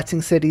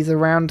converting cities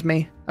around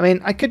me. I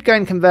mean, I could go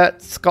and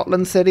convert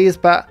Scotland cities,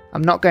 but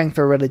I'm not going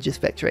for a religious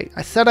victory.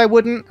 I said I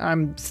wouldn't.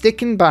 I'm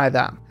sticking by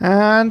that.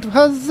 And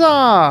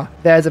huzzah!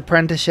 There's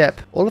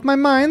apprenticeship. All of my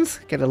mines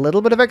get a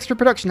little bit of extra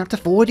production, up to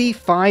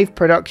 45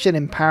 production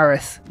in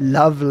Paris.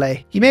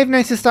 Lovely. You may have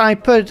noticed I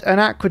put an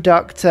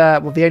aqueduct,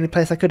 the only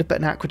place I could have put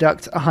an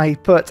aqueduct, I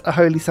put a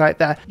holy site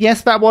there.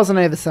 Yes, that was an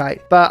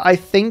oversight, but I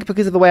think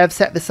because of the way I've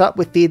set this up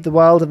with Feed the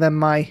World and then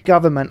my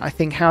government, I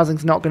think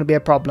housing's not going to be a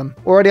problem.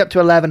 Already up to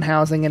 11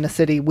 housing in a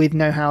city with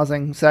no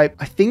housing, so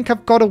I think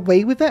I've got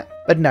away with it.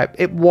 But no,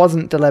 it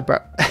wasn't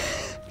deliberate.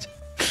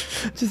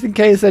 Just in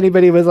case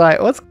anybody was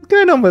like, what's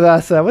going on with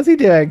Ursa? What's he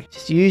doing?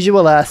 Just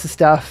usual Ursa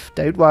stuff.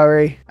 Don't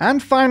worry.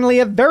 And finally,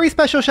 a very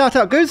special shout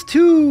out goes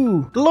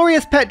to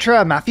Glorious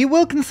Petra, Matthew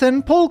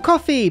Wilkinson, Paul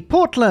Coffey,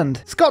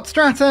 Portland, Scott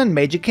Stratton,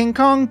 Major King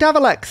Kong,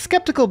 Davalex,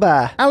 Skeptical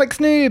Bear, Alex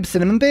Noob,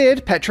 Cinnamon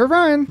Beard, Petra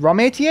Ryan,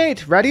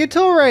 Rom88,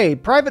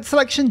 Radiatore, Private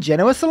Selection,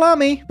 Genoa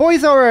Salami,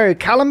 Boyzoro,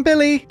 Callum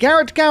Billy,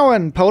 Garrett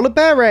Gowan, Polar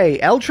Beret,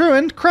 El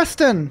Truant,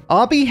 Creston,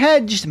 RB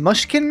Hedged,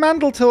 Mushkin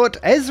Mandletort,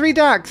 Esri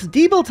Dax,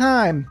 Deeble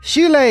Time,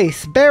 Shoelace,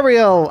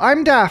 Burial,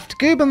 I'm Daft,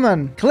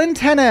 Gooberman, Clint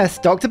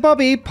Hennis, Dr.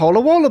 Bobby, Polar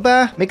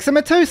Wallabear,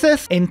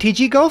 Mixomatosis,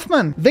 NTG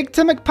Golfman,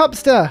 Victor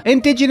McPupster,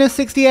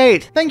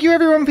 Indigenous68. Thank you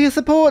everyone for your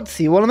support.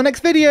 See you all in the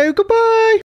next video. Goodbye!